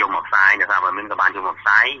គាត់បានយកមកផ្សាយនៅថាបើមានក៏បានយកមកផ្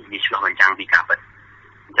សាយវាឆ្លុះបញ្ចាំងពីការពិត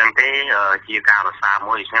អញ្ចឹងទេជាការរសារ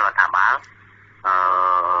មួយឆ្នេះរដ្ឋាភិបាល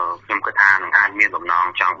ខ្ញុំគិតថានឹងអាចមានបំណង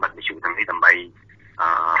ចង់បិទវិទ្យុទាំងនេះដើម្បី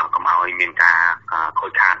កុំឲ្យមានការខូ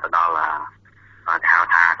ចខាតទៅដល់គេហៅ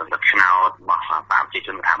ថាសម្រាប់ឆ្នោតរបស់ប្រជាជ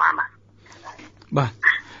នរដ្ឋាភិបាលបាទ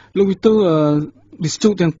លោកវិទូវិទ្យុ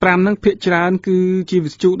ទាំង5ហ្នឹងភាគច្រើនគឺជា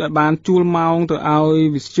វិទ្យុដែលបានជួលម៉ោងទៅឲ្យ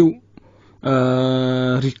វិទ្យុ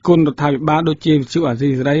រិះគន់រដ្ឋាភិបាលដូចជាវិទ្យុអាស៊ី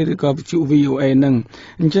សេរីឬក៏វិទ្យុ VOA ហ្នឹង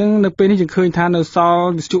អញ្ចឹងនៅពេលនេះយើងឃើញថានៅសល់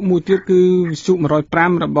វិទ្យុមួយទៀតគឺវិទ្យុ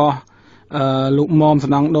105របស់លោកមុំ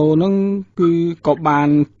សំណងដូហ្នឹងគឺក៏បាន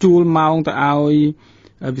ជួលម៉ោងទៅឲ្យ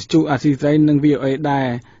វិទ្យុអាស៊ីសេរីនិង VOA ដែរ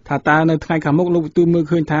ថាតើនៅថ្ងៃខាងមុខលោកវិទូមើល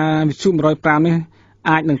ឃើញថាវិទ្យុ105នេះ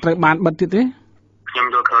អាចនឹងត្រូវបានបិទទៀតទេខ្ញុំ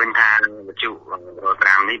យល់ឃើញថាវិទ្យុ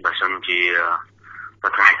105នេះបើសិនជា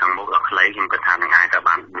ថ្ងៃខាងមុខដល់ខ្លីខ្ញុំគិតថានឹងអាចទៅ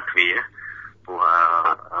បានបិទទ្វារព្រោះ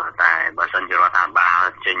តែបើសិនជារដ្ឋាភិបាល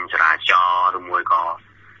ចេញចរាចរណ៍ឬមួយក៏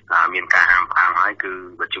មានការហាមឃាត់ហើយគឺ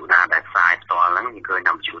វិទ្យុណាដែលផ្សាយផ្ទាល់ហ្នឹងខ្ញុំឃើញ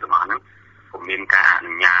ថាវិទ្យុទាំងអស់ហ្នឹងពុំមានការអ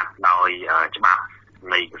នុញ្ញាតដោយច្បាប់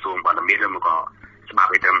នៃក្រសួងព័ត៌មានឬមួយក៏ច្បាប់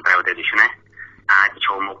ឲ្យត្រឹមត្រូវទេដូច្នេះអាចប្រឈ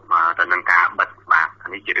មមុខទៅនឹងការបិទបាទ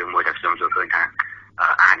នេះជារឿងមួយដែលខ្ញុំយល់ឃើញថា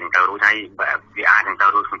អាចនឹងទៅរួចហើយវាអាចនឹងទៅ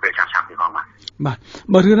រួចក្នុងពេលឆាប់ៗនេះផងបាទ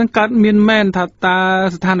បើរឿងហ្នឹងកើតមានមែនថាតើ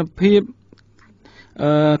ស្ថានភាព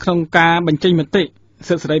ក្នុងការបញ្ចេញមតិ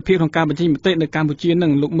សិទ្ធិសេរីភាពក្នុងការបញ្ចេញមតិនៅកម្ពុជានឹ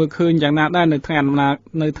ងលោកមើលឃើញយ៉ាងណាដែរនៅថ្ងៃ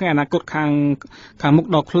អនាគតខាងមុខ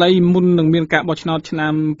ដល់ខ្លីមុននឹងមានការបោះឆ្នោតឆ្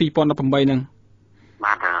នាំ2018ហ្នឹង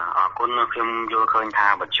បាទអរគុណខ្ញុំយល់ឃើញថា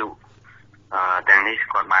បច្ចុប្បន្នទាំងនេះ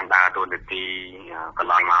គាត់បានដើរតួនាទីកន្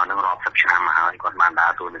លងមកនឹងរាប់សិបឆ្នាំមកហើយគាត់បានដើ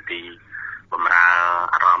រតួនាទីបម្រើ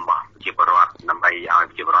អារម្មណ៍របស់ប្រជាពលរដ្ឋដើម្បីឲ្យ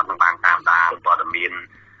ប្រជាពលរដ្ឋនឹងបានតាមដានព័ត៌មាន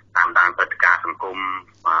តាមដានព្រឹត្តិការណ៍សង្គម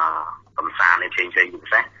កំសាន្តផ្សេងៗពិ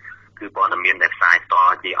សេសគឺព័ត៌មានដែលផ្សាយផ្ទា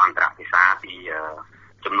ល់ជាអន្តរភាសាពី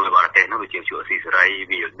ជំនួយបរទេសនោះដូចជាវិទ្យុអស៊ីសេរី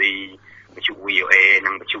VOD វិទ្យុ VOA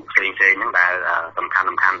និងវិទ្យុផ្សេងៗហ្នឹងដែលសំខាន់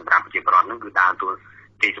សម្រាប់ប្រជាពលរដ្ឋហ្នឹងគឺដើរតួនា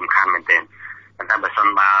ទីសំខាន់មែនទែនប៉ុន្តែបើសិន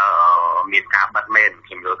បើមានការបិទមែន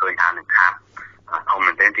ខ្ញុំយល់ឃើញថានឹងខាតធំ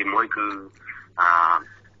មែនទែនទី1គឺ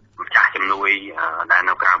ម្ចាស់ជំនួយដែល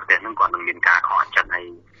នៅក្រៅប្រទេសហ្នឹងគាត់នឹងមានការខកចិត្តហើយ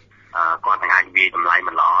គាត់នឹងអាចវាយតម្លៃ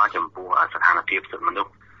មិនល្អចំពោះស្ថានភាពសិទ្ធិមនុស្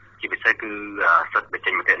សជាពិសេសគឺសិទ្ធិបញ្ចេ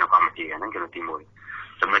ញមតិនៅកម្ពុជាហ្នឹងចំណុចទី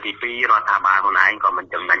1ចំណុចទី2រដ្ឋាភិបាលខ្លួនឯងក៏មិន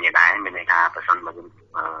ចំណេញដែរមានន័យថាប្រសិនបើ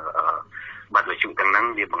បាត់វិទ្យុទាំងហ្នឹង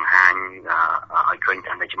វាបង្ហាញឲ្យឃើញ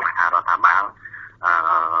ថាច្បាស់ថារដ្ឋាភិបាល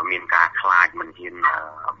មានការខ្លាចមិនហ៊ាន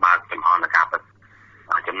បើកចំហនៅការពិត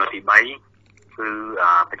ចំណុចទី3គឺ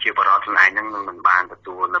ប្រជាពលរដ្ឋខ្លួនឯងហ្នឹងនឹងមិនបានទ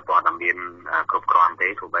ទួលនៅព័ត៌មានគ្រប់គ្រាន់ទេ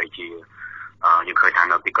ទោះបីជាយើងឃើញថា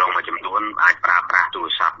នៅទីក្រុងមួយចំនួនអាចប្រើប្រាស់ទូរ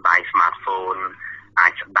ស័ព្ទដៃ smartphone អា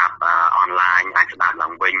ចស្ដាប់អនឡាញអាចស្ដាប់ឡើ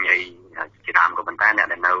ងវិញអីជាដើមក៏ប៉ុន្តែអ្នក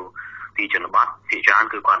ដែលនៅទីជនបទភាគច្រើន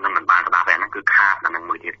គឺគាត់នឹងមិនបានស្ដាប់ទេហ្នឹងគឺខាតដល់នឹង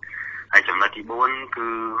មួយទៀតហើយចំណុចទី4គឺ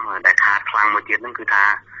ដែលខាតខ្លាំងមួយទៀតហ្នឹងគឺថា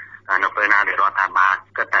នៅពេលណាដែលរដ្ឋាភិបាល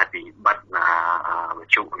គិតតែពីបិទវិ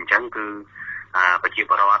ទ្យុអញ្ចឹងគឺប្រជា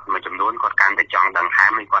ពលរដ្ឋមួយចំនួនគាត់កាន់តែចង់ដឹងថែ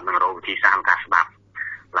មហើយគាត់នឹងរកវិធីសាស្ត្រការស្ដាប់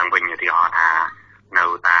ឡើងវិញឧទាហរណ៍ថានៅ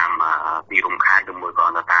តាមទីរំខានឬមួយក៏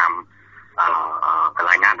នៅតាមកន្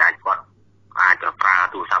លែងណាដែលគាត់អាចប្រើ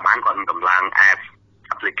ទូរស័ព្ទបានគាត់នឹងតម្លើង app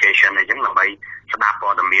application អីចឹងដើម្បីស្ដាប់ព័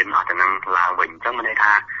ត៌មានអស់ទៅនឹងឡើងវិញអញ្ចឹងមានន័យ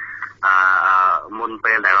ថាមុន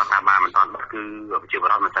ពេលដែលរដ្ឋាភិបាលមិនទាន់បិទគឺប្រជាពល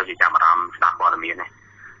រដ្ឋមិនសូវជាចាប់អារម្មណ៍ស្ដាប់ព័ត៌មានទេ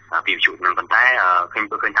ពីវិទ្យុនឹងប៉ុន្តែខ្ញុំ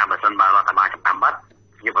ឃើញថាបើសិនបើរដ្ឋាភិបាលចាប់តាមបិទ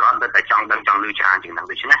ប្រជាពលរដ្ឋតែចង់ដឹងចង់ឮច្រើនជាងហ្នឹង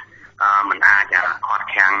ដូច្នេះมันអាចខាត់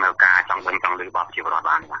ខាំងនៅការចង់ដឹងចង់ឮរបស់ប្រជាពលរដ្ឋ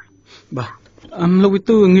បានបាទលោកវិ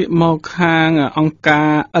ទូងាកមកខាងអង្គការ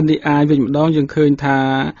RFI វិញម្ដងយើងឃើញថា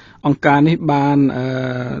អង្គការនេះបាន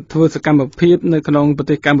ធ្វើសកម្មភាពនៅក្នុងប្រ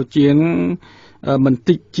ទេសកម្ពុជាមិន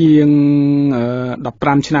តិចជាង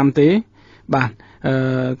15ឆ្នាំទេបាទ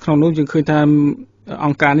ក្នុងនោះយើងឃើញថាអ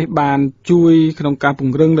ង្គការនេះបានជួយក្នុងការព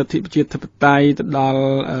ង្រឹងលទ្ធិប្រជាធិបតេយ្យទៅដល់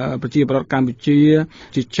ប្រជាពលរដ្ឋកម្ពុជា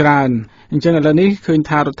ជាច្រើនអញ្ចឹងឥឡូវនេះឃើញ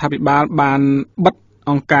ថារដ្ឋាភិបាលបានបិទ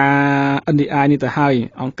អង្គការ NDI នេះទៅហើយ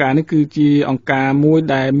អង្គការនេះគឺជាអង្គការមួយ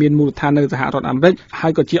ដែលមានមូលដ្ឋាននៅសហរដ្ឋអាមេរិកហើ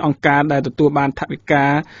យក៏ជាអង្គការដែលទទួលបានថវិកា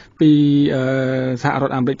ពីសហរ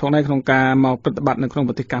ដ្ឋអាមេរិកផងដែរក្នុងការមកប្រតិបត្តិនៅក្នុង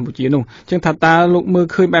ប្រទេសកម្ពុជានោះអញ្ចឹងថាតើលោកមើល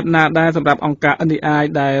ឃើញបែបណាដែរសម្រាប់អង្គការ NDI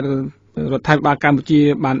ដែលរដ្ឋាភិបាលកម្ពុជា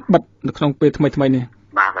បានបិទនៅក្នុងពេលថ្មីៗនេះ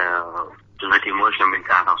បាទចំណុចទី1ខ្ញុំមាន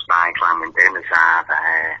ការសោកស្ដាយខ្លាំងមែនទែនដោយសារតែ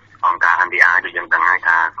អង្គការ NDI ដូចយើងដឹងហើយ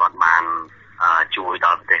ថាគាត់បានជួយដ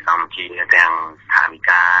ល់ប្រទេសកម្ពុជាទាំងថាវិ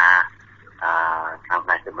ការខាងផ្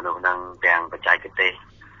នែកសិទ្ធិមនុស្សនិងទាំងបច្ចេកទេស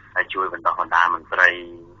ហើយជួយបណ្ដុះបណ្ដាលមន្ត្រី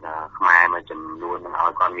ខ្មែរមួយចំនួននឹងឲ្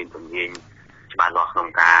យគាត់មានជំនាញច្បាស់លាស់ក្នុង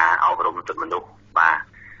ការអប់រំសិទ្ធិមនុស្សបាទ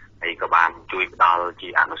ហើយក៏បានជួយផ្ដល់ជា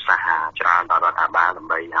អនុសាសន៍ច្រើនដល់រដ្ឋាភិបាលដើ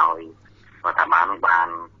ម្បីឲ្យរដ្ឋាភិបាលបាន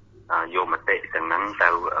យកមតិទាំងហ្នឹងទៅ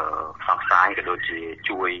ផ្សព្វផ្សាយក៏ដូចជា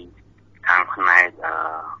ជួយខាងផ្នែក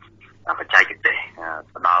បច្ចេកទេស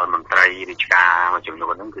ផ្ដល់មន្ត្រីរាជការមួយចំនួ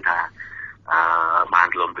នហ្នឹងគឺថាបាន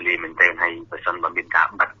លំទូលាយមែនទែនហើយបើសិនបើមានការ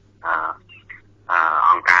បិទ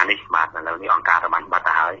អង្គការនេះបាទឥឡូវនេះអង្គការទៅបានបិទ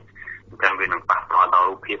ទៅហើយ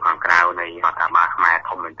ភាពខាងក្រៅនៃរដ្ឋាភិបាលខ្មែរ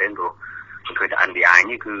ធំមែនទែនព្រោះគឺ NDI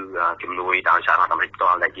នេះគឺជំនួយដោយសហរដ្ឋអាមេរិកផ្ទា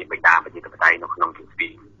ល់ដែលជាបេតាប្រជាធិបតេយ្យនៅក្នុងពិ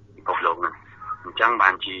ភពលោកហ្នឹងអញ្ចឹងបា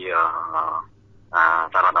នជា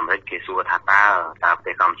សហរដ្ឋអាមេរិកគេសួរថាតើប្រ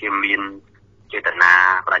ទេសកម្ពុជាមានចេតនា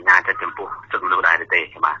បដិញ្ញាចិត្តចំពោះសិទ្ធិមនុស្សដែរទេ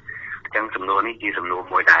បាទអញ្ចឹងសំណួរនេះជាសំណួរ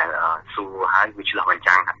មួយដែលសួរហើយវាឆ្លុះបញ្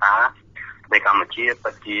ចាំងថាតើប្រទេសកម្ពុជា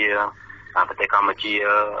ពិតជាប្រទេសកម្ពុជា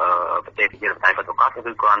ប្រទេសប្រជាធិបតេយ្យពិតប្រាកដ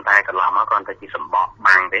គឺគ្រាន់តែកន្លងមកគ្រាន់តែជាសម្បក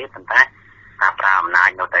បាំងទេប៉ុន្តែការប្រើអំណាច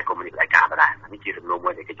នៅតែកុម្មុយនីសឯកាដដែលនេះជាសំណួរមួ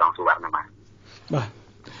យដែលគេចង់សួរហ្នឹងបាទ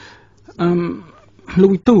លោក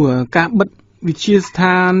វិទូការបិទវិទ្យាស្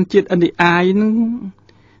ថានជាតិ NDI ហ្នឹង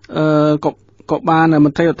ក៏បានម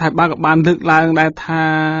ន្ត្រីរដ្ឋាភិបាលក៏បានលើកឡើងដែរថា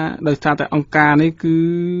ដោយសារតែអង្គការនេះគឺ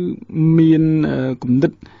មានគំនិ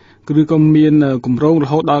តឬក៏មានគម្រោងរ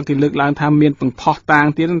ហូតដល់គេលើកឡើងថាមានបង្ផោះតាង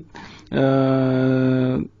ទៀត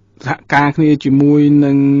សហការគ្នាជាមួយ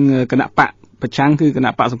នឹងគណៈបកប្រឆាំងគឺគណៈ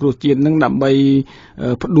បកសង្គ្រោះជាតិនឹងដើម្បី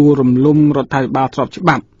ផ្ដួលរំលំរដ្ឋាភិបាលស្របច្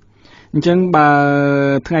បាប់អញ្ចឹងបើ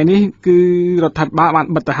ថ្ងៃនេះគឺរដ្ឋាភិបាលបាន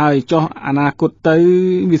បិទទៅហើយចុះអនាគតទៅ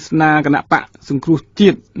វាសនាគណៈបកសង្គ្រោះជា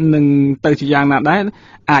តិនឹងទៅជាយ៉ាងណាដែរ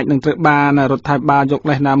អាចនឹងត្រូវបានរដ្ឋាភិបាលយក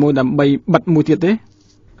លេសណាមួយដើម្បីបិទមួយទៀតទេ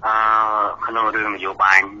ក្នុងរឿងនយោ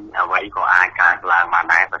បាយអ្វីក៏អាចកើតឡើងបាន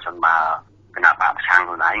ដែរប្រសិនបើគណៈបកប្រឆាំង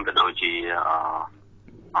ខ្លួនឯងក៏ដូចជា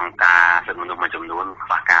អង្គការសិទ្ធិមនុស្សមួយចំនួនខ្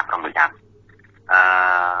វះការប្រុងប្រយ័ត្ន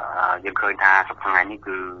យើងឃើញថាសប្តាហ៍ថ្ងៃនេះ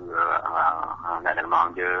គឺអ្នកដឹកនាំ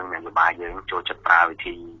យើងនយោបាយយើងចូលចិត្តប្រើវិ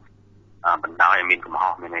ធីបណ្ដោយឲ្យមានកំហុ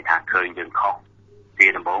សមានន័យថាឃើញយើងខុសពី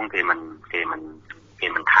ដំបូងគេមិ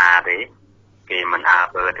នថាទេគេមិនអើ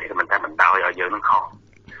ពើទេគេមិនតែបណ្ដោយឲ្យយើងនឹងខុស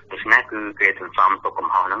ដូច្នេះគឺគេសន្សំទុកកំ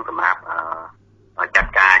ហុសហ្នឹងសម្រាប់ចា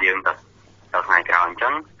ត់ការយើងទៅថ្ងៃក្រោយអញ្ចឹ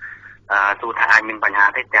ងទោះថាអាចមានបញ្ហា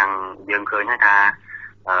ទេទាំងយើងឃើញហើយថា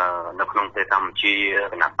នៅក្នុងប្រទេសកម្ពុជា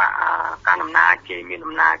គណៈបកការអំណាចគេមាន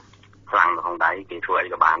អំណាចខ្លាំងនៅក្នុងដៃគេធ្វើអី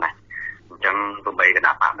ក៏បានដែរអញ្ចឹងទោះបីគ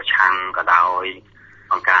ណៈបកប្រឆាំងក៏ដោយ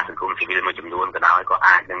អង្គការសង្គមស៊ីវិលមួយចំនួនក៏ដោយក៏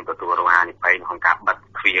អាចនឹងទទួលរងហានិភ័យក្នុងការបិទ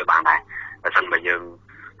ទ្វារបានដែរបើមិនបើយើង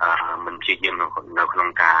មិនព្យាយាមនៅក្នុង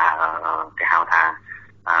ការគេហៅថា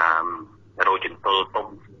រោចន្ទល់ទុំ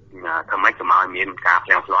ធ្វើម៉េចកុំឲ្យមានការផ្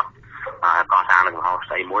លាំងផ្លាត់កសាងនៅកំហុស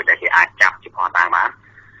ស្អីមួយដែលគេអាចចាប់ជាផោះតាំងបាន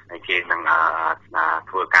ហើយគេនឹង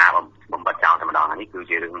ធ្វើការបំបត្តិចោលតែម្ដងនេះគឺ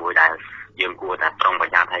ជារឿងមួយដែលយើងគួរតែប្រុងប្រ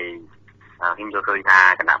យ័ត្នហើយខ្ញុំយល់ឃើញថា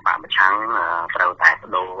គណៈបកប្រឆាំងត្រូវតែប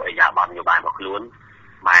ដូរអិយាប័ត្រនយោបាយរបស់ខ្លួន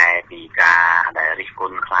បែរពីការដែលរិះគ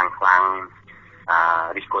ន់ខ្លាំង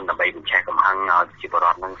រិះគន់ដើម្បីបញ្ឆេះកំហឹងឲ្យប្រជាពលរ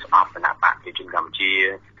ដ្ឋនឹងស្អប់គណៈបកប្រជាជនកម្ពុជា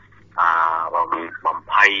បំ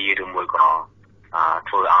ភ័យឬមួយក៏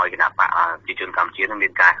ធ្វើឲ្យគណៈបកប្រជាជនកម្ពុជានឹងមា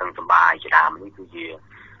នការខឹងសម្បារជាដើមនេះគឺជា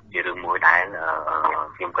រឿងមួយដែល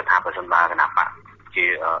ខ្ញុំគិតថាប្រសិនបើគណៈបកជា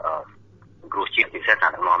គ្រោះជាតិពិសេសថា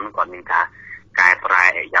ដឹកនាំនឹងគាត់មានការកែប្រែ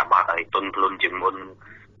អិយាប័ត្រឲ្យទន់ភ្លន់ជាងមុន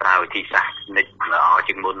ប្រើវិធីសាស្ត្រនិចល្អ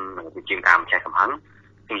ជាងមុនជាងការបញ្ឆេះកំហឹង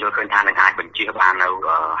ខ្ញុំយល់ឃើញថានឹងអាចបញ្ជៀសបាននៅ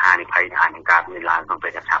ហានិភ័យអាចនឹងកើតមានឡើងក្នុងពេ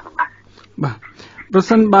លឆាប់ៗនោះបាទប្រ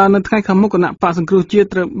សិនបើនៅថ្ងៃខាងមុខគណៈបកសង្គ្រោះជាតិ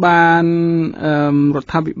ត្រូវបានរដ្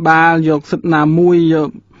ឋាភិបាលយកសិទ្ធិណាមួយ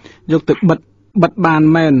យកទៅបិទបាន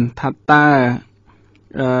មែនថាតើ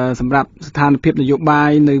សម្រាប់ស្ថានភាពនយោបា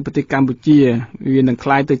យនៅប្រទេសកម្ពុជាវានឹងค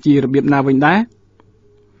ล้ายទៅជារបៀបណាវិញដែរ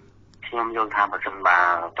ខ្ញុំយល់ថាបើសិនបើ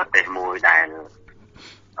ប្រទេសមួយដែល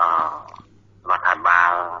រដ្ឋាភិបា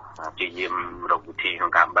លព្យាយាមរកវិធីក្នុ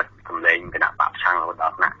ងការបិទសម្លេងគណៈបកប្រឆាំងរហូតដ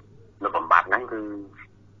ល់ថ្នាក់នៅបំបត្តិហ្នឹងគឺ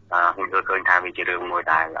ខ្ញុំយល់ឃើញថាវាជារឿងមួយ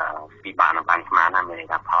ដែលពិបាកនឹងបានស្មានណាមានន័យ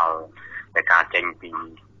ថាផលដែលការចេញពី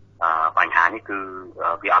បញ្ហានេះគឺ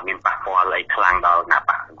វាអត់មានប៉ះពាល់អីខ្លាំងដល់គណៈ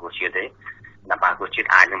បកសង្គ្រោះជាតិទេគណៈបកសង្គ្រោះជាតិ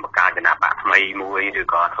អាចនឹងបង្កើតគណៈបកថ្មីមួយឬ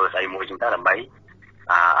ក៏ធ្វើស្អីមួយចឹងទៅដើម្បី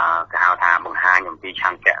គេហៅថាបង្ហាញអំពីឆ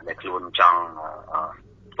ន្ទៈដែលខ្លួនចង់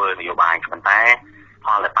ធ្វើនយោបាយប៉ុន្តែផ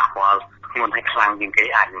លដែលប៉ះពាល់ធ្ងន់ហើយខ្លាំងជាងគេ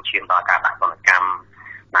អាចនឹងឈានដល់ការដាក់ទណ្ឌកម្ម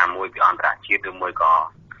ណាមួយពីអន្តរជាតិឬមួយក៏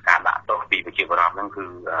ការដាក់ទោសពីប្រជាពលរដ្ឋហ្នឹងគឺ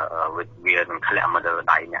វានឹងធ្លាក់មកលើ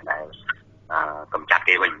ដៃអ្នកដែលកំចាត់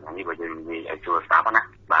គេវិញនេះបើយើងនិយាយឲ្យជួលស្ដាប់ណា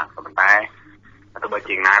បាទប៉ុន្តែទោះបី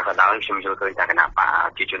ជាណាក៏ដោយខ្ញុំយល់ឃើញថាគណៈបកប្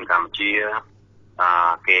រជាជនកម្ពុជា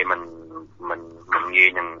គេមិនងាយ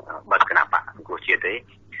នឹងបិទគណៈបកសង្គ្រោះជាតិទេ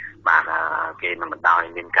បាទគេនឹងបណ្ដោយ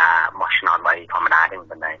មានការបោះឆ្នោតបីធម្មតាទេ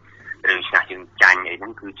ប៉ុន្តែរឿងឆ្នះជើងចាញ់អីហ្នឹ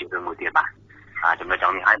ងគឺជារឿងមួយទៀតបាទចំណុចចុ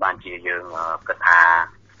ងនេះហើយបានជាយើងគិតថា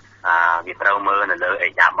វាត្រូវមើលនៅលើអិ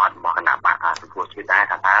យាប័ត្ររបស់គណៈបកសង្គ្រោះជាតិដែរ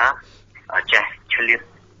ថាតើចេះឆ្លៀត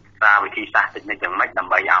ប្រើវិធីសាស្ត្រតិចយ៉ាងម៉េចដើ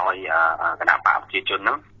ម្បីឲ្យគណៈបកប្រជាជនហ្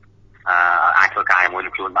នឹងអាចធ្វើការជាមួយនឹ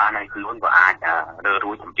ងខ្លួនបានហើយខ្លួនក៏អាចរើ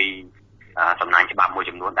រួចអំពីសំណាញ់ច្បាប់មួយ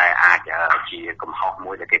ចំនួនដែលអាចជាកំហុស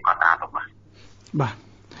មួយដែលគេកត់ត្រាទុកបាទ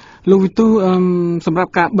លោកវិទូសម្រា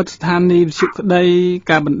ប់ការបិទស្ថានីយ៍វិទ្យុក្តី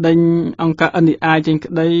ការបណ្ដេញអង្គការ NDI ចេញ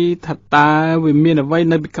ក្តីថាតើវាមានអ្វី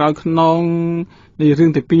នៅពីក្រោយខ្នងនៃរឿង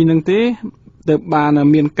ទី2ហ្នឹងទេទើបបាន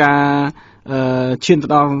មានការឈានទៅ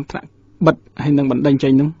ដល់ថ្នាក់បិទហើយនឹងបណ្ដេញចេ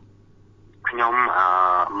ញហ្នឹងខ្ញុំ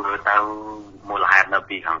មើលទៅមូលហេតុនៅ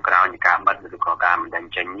ពីខាងក្រៅនៃការបិទឬក៏ការបណ្ដេញ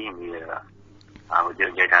ចេញនេះវាយើ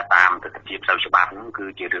ងនិយាយថាតាមទស្សនវិជ្ជាផ្លូវច្បាប់ហ្នឹងគឺ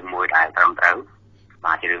ជារឿងមួយដែលត្រឹមត្រូវ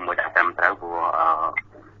បាទជារឿងមួយដែលត្រឹមត្រូវព្រោះ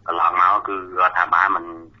កន្លងមកគឺរដ្ឋាភិបាល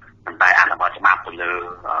មិនតែអនុវត្តច្បាប់ទៅលើ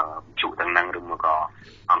ជុទាំងហ្នឹងឬមកក៏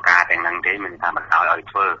អង្គការទាំងហ្នឹងទេមិនថាមិនឲ្យ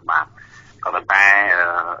ធ្វើបាទក៏ប៉ុន្តែ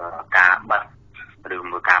ការបិទឬ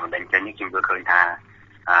មួយការបណ្ដេញចេញនេះខ្ញុំមើលឃើញថា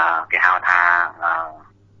គេហៅថា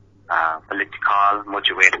political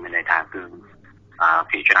motivated មានន័យថាគឺ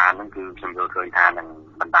ពីច្រើនហ្នឹងគឺខ្ញុំយល់ឃើញថានឹង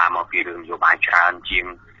បណ្ដាលមកពីរឿងនយោបាយច្រើនជាង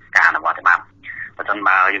ការអនុវត្តច្បាប់បើមិន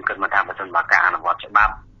បើយើងគិតមកថាបើមិនបើការអនុវត្តច្បា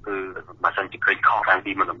ប់គឺបើមិនជាឃើញខុសតាំង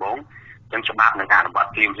ពីមុនដំបូងអញ្ចឹងច្បាប់នឹងការអនុវត្ត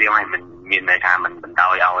ភ្លាមៗហើយមិនមានន័យថាមិនបណ្ដោ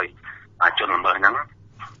យឲ្យជនល្មើសហ្នឹង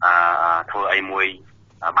ធ្វើអីមួយ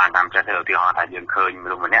បានតាមចិត្តទៅឧទាហរណ៍ថាយើងឃើញម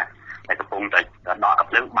នុស្សម្នាក់ដែលកំពុងតែដកកា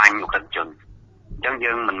ភ្លើងបាញ់អក្រិតជនអញ្ចឹង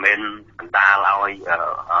យើងមិនមែនបណ្ដាលឲ្យ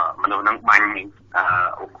មនុស្សហ្នឹងបាញ់មិន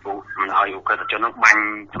ឲ្យអក្រិតជនហ្នឹងបាញ់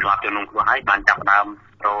សម្លាប់ជននោះខ្លួនហើយបានចាប់ដើម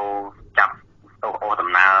ចាប់អូដំ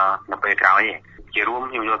ណើរនៅពេលក្រោយជារួម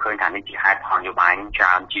ខ្ញុំយល់ឃើញថានេះជាហេតុផលនយោបាយច្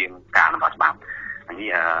រើនជាងការអនុវត្តច្បាប់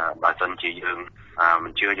នេះបើសិនជាយើងមិ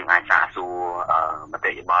នជឿយើងអាចសាកសួរម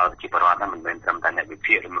តិយោបល់ប្រជាពលរដ្ឋហ្នឹងមិនមែនត្រឹមតែអ្នកវិ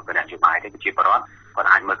ភាគឬមកអ្នកនយោបាយទេប្រជាពលរដ្ឋគាត់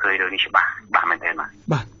អាចមើលឃើញរឿងនេះច្បាស់មែនទេបា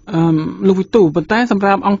ទលោកវិទូប៉ុន្តែសម្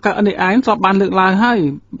រាប់អង្គការ NDI ស្រាប់បានលើកឡើងហើយ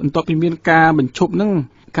បន្ទាប់ពីមានការបញ្ឈប់ហ្នឹង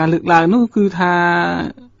ការលើកឡើងនោះគឺថា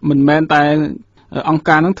មិនមែនតែអង្គ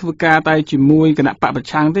ការហ្នឹងធ្វើការតែជាមួយគណៈបកប្រ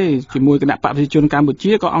ឆាំងទេជាមួយគណៈបកប្រជាជនកម្ពុ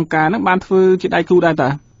ជាក៏អង្គការហ្នឹងបានធ្វើជាដៃគូដែរតើ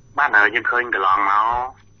បាទយើងឃើញកន្លងមក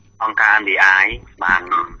អង្គការ NDI បាន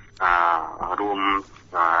រួម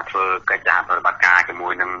ធ្វើកិច្ចសហប្រតិបត្តិការជាមួ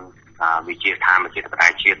យនឹងវិជាស្ថានប្រជាធិបតេ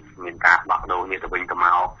យ្យជាតិមានការដោះដូរនេះទៅវិញទៅម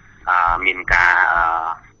កមានការ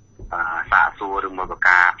សាកសួរឬមក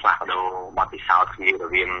ការផ្លាស់ប្ដូរបទពិសោធន៍គ្នារ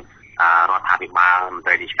វាងរដ្ឋាភិបាលមន្ត្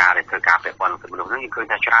រីរាជការដែលធ្វើការពាក់ព័ន្ធនឹងមនុស្សហ្នឹងយើងឃើញ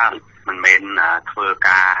ថាច្រើនមិនមែនធ្វើ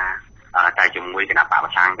ការតែជាមួយគណៈបកប្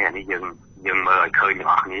រឆាំងទេអានេះយើងមើលឲ្យឃើញទាំង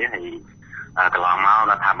អស់គ្នាហើយកន្លងមក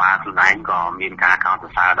រដ្ឋាភិបាលខ្លួនឯងក៏មានការកោតស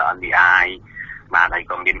រសើរដល់ NDI បាទហើយ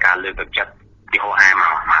ក៏មានការលើកទឹកចិត្តពីហោហាម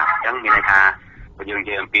កបាទអញ្ចឹងមានន័យថាបើយើងនិ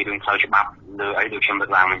យាយអំពីរឿងផ្លូវច្បាប់លើអីដូចខ្ញុំលើ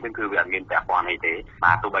កឡើងមិញហ្នឹងគឺវាអត់មានពាក់ព័ន្ធអីទេ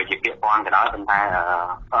បាទទោះបីជាពាក់ព័ន្ធក៏ដោយប៉ុន្តែ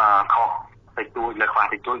ខុសតិចតួចលើខ្វះ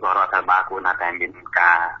តិចតួចក៏រដ្ឋាភិបាលគួរណាស់តែមាន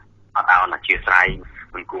ការអត់ឲ្យអធិស្ឋាន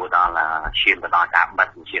មិនគួរដល់ឈានទៅដល់ការបិទ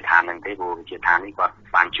វិជាឋានហ្នឹងទេព្រោះវិជាឋាននេះគាត់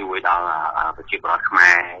បានជួយដល់ប្រជាពលរដ្ឋខ្មែ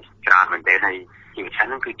រច្រើនមែនទេហើយជាវិធាន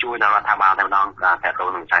ហ្នឹងគឺជួយដល់រដ្ឋាភិបាលតែម្ដងតែទៅ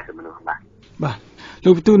នឹងខ្សែសិទ្ធិមនុស្សបាទលោ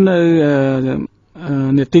កវិទូនៅ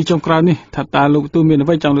នាទីចុងក្រោយនេះថាតើលោកវិទូមានអ្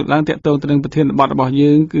វីចង់លើកឡើងទាក់ទងទៅនឹងប្រធានបទរបស់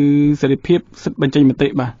យើងគឺសេរីភាពសិទ្ធិបញ្ចេញមតិ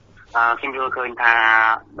បាទខ្ញុំយល់ឃើញថា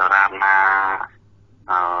ដរាបណា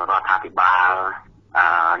រដ្ឋាភិបាល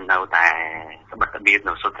នៅតែសម្បត្តិរបៀប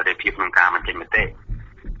នៅសិទ្ធិសេរីភាពក្នុងការបញ្ចេញមតិ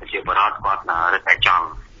ប្រជាពលរដ្ឋគាត់រឹតតែចង់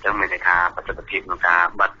អញ្ចឹងមានន័យថាប្រសិទ្ធភាពក្នុងការ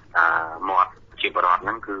បិទមាត់ជាបរដ្ឋហ្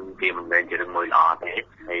នឹងគឺវាមិនមែនជារឿងមួយល្អទេ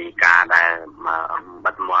ហើយការដែល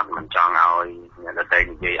បិទមាត់មិនចង់ឲ្យអ្នកដទៃ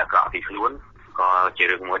និយាយអាក្រក់ពីខ្លួនក៏ជា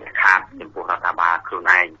រឿងមួយដែលខាតចំពោះរដ្ឋាភិបាលខ្លួ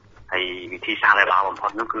នឯងហើយវិធីសាស្ត្រដែលល្អបំផុ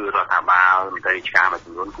តនោះគឺរដ្ឋាភិបាលមន្ត្រីរាជការមួយ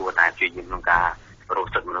ចំនួនគួរតែព្យាយាមក្នុងការរក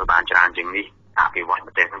សិទ្ធិមនុស្សបានច្រើនជាងនេះអភិវឌ្ឍ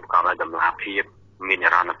ប្រទេសនឹងប្រកបដោយតម្លាភាពមាននិ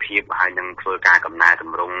រន្តរភាពហើយនឹងធ្វើការកំណែត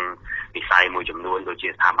ម្រង់វិស័យមួយចំនួនដូចជា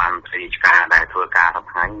ស្ថាប័នមន្ត្រីរាជការដែលធ្វើការសប្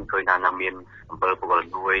តាហ៍ឃើញថានៅមានអំពើពុករ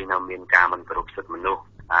លួយនៅមានការមិនគោរពសិទ្ធិមនុស្ស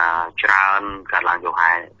ច្រើនកើតឡើងយក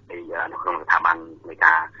ហេតុនៅក្នុងស្ថាប័ននៃ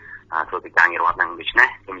ការធ្វើកិច្ចការងាររដ្ឋហ្នឹងដូច្នេះ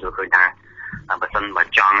ខ្ញុំយល់ឃើញថាបើសិនបើ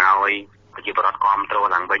ចង់ឲ្យប្រជាពលរដ្ឋគ្រប់គ្រង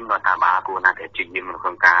ឡើងវិញរដ្ឋាភិបាលគួរណាស់តែជិះយាមក្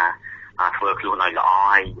នុងការធ្វើខ្លួនឲ្យល្អ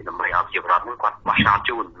ហើយដើម្បីឲ្យប្រជាពលរដ្ឋហ្នឹងគាត់បោះឆ្នោត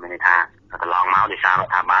ជូនមានន័យថាកន្លងមកដោយសាររ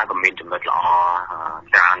ដ្ឋាភិបាលក៏មានចំណុចល្អ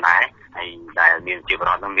ច្រើនដែរហើយដែលមានប្រជាពល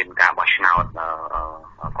រដ្ឋហ្នឹងមានការបោះឆ្នោត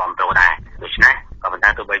គ្រប់គ្រងដែរដូច្នេះក៏ប៉ុន្តែ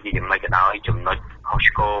ទោះបីជាយ៉ាងម៉េចក៏ដោយចំណុចខុស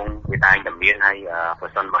ឆ្គងវាតែងតែមានហើយបើ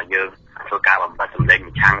សិនបើយើងធ្វើការបំបត្តិសម្លេង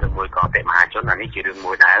ប្រឆាំងឬមួយក៏តិមហាជនអានេះជារឿង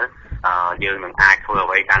មួយដែលយើងនឹងអាចធ្វើអ្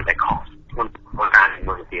វីកាន់តែខុសមុនការ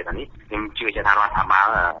មួយទៀតនេះខ្ញុំជឿថារដ្ឋាភិបាល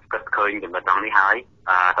គិតឃើញចំណុចនេះហើយ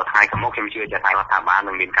ទៅថ្ងៃខាងមុខខ្ញុំជឿថារដ្ឋាភិបាល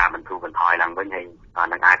នឹងមានការបន្ធូរបន្ថយឡើងវិញហើយ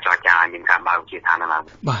នឹងអាចចរចាឲ្យមានការបើកវិជាឋានឡើង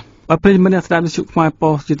បាទប្រិយមិត្តអ្នកស្ដាប់វិទ្យុខ្មែរ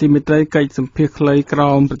ប៉ុស្តិ៍ជាទីមេត្រីកិច្ចសម្ភាសខ្លីក្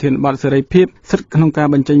រោមប្រធានបទសេរីភាពសិទ្ធិក្នុងការ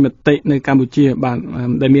បញ្ចេញមតិនៅកម្ពុជាបាទ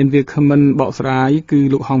ដែលមានវាគ្មិនបកស្រាយគឺ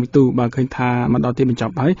លោកហងវិទូបាទឃើញថាមកដល់ទីបញ្ច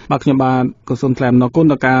ប់ហើយបាទខ្ញុំបាទក៏សូមថ្លែងអំណរគុណ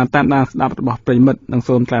ដល់ការតាមដានស្ដាប់របស់ប្រិយមិត្តនិង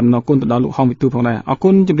សូមថ្លែងអំណរគុណទៅដល់លោកហងវិទូផងដែរអរគុ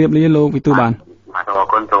ណជម្រាបលាលោកវិទូបាទ បាទអរ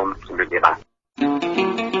គុណសូមជម្រាបលាបាទ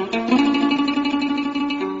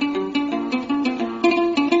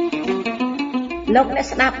លោកអ្នក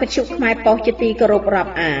ស្ដាប់វិទ្យុខ្មែរប៉ុស្តិ៍ជាទីគោរពរា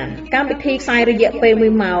ប់អានកម្មវិធីផ្សាយរយៈពេល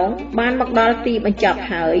1ម៉ោងបានមកដល់ទីបញ្ចប់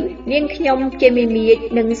ហើយនាងខ្ញុំជាមីមៀក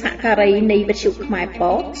និងសហការីនៃវិទ្យុខ្មែរ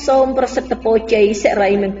ប៉ុស្តិ៍សូមប្រសិទ្ធពរជ័យសិរី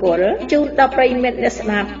មង្គលជូនដល់ប្រិយមិត្តអ្នកស្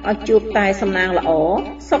ដាប់ឲ្យជួបតែសំណាងល្អ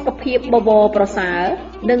សុខភាពបបរប្រសើរ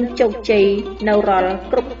និងជោគជ័យនៅរាល់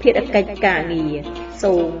គ្រប់ភារកិច្ចការងារ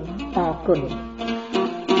សូមអរគុណ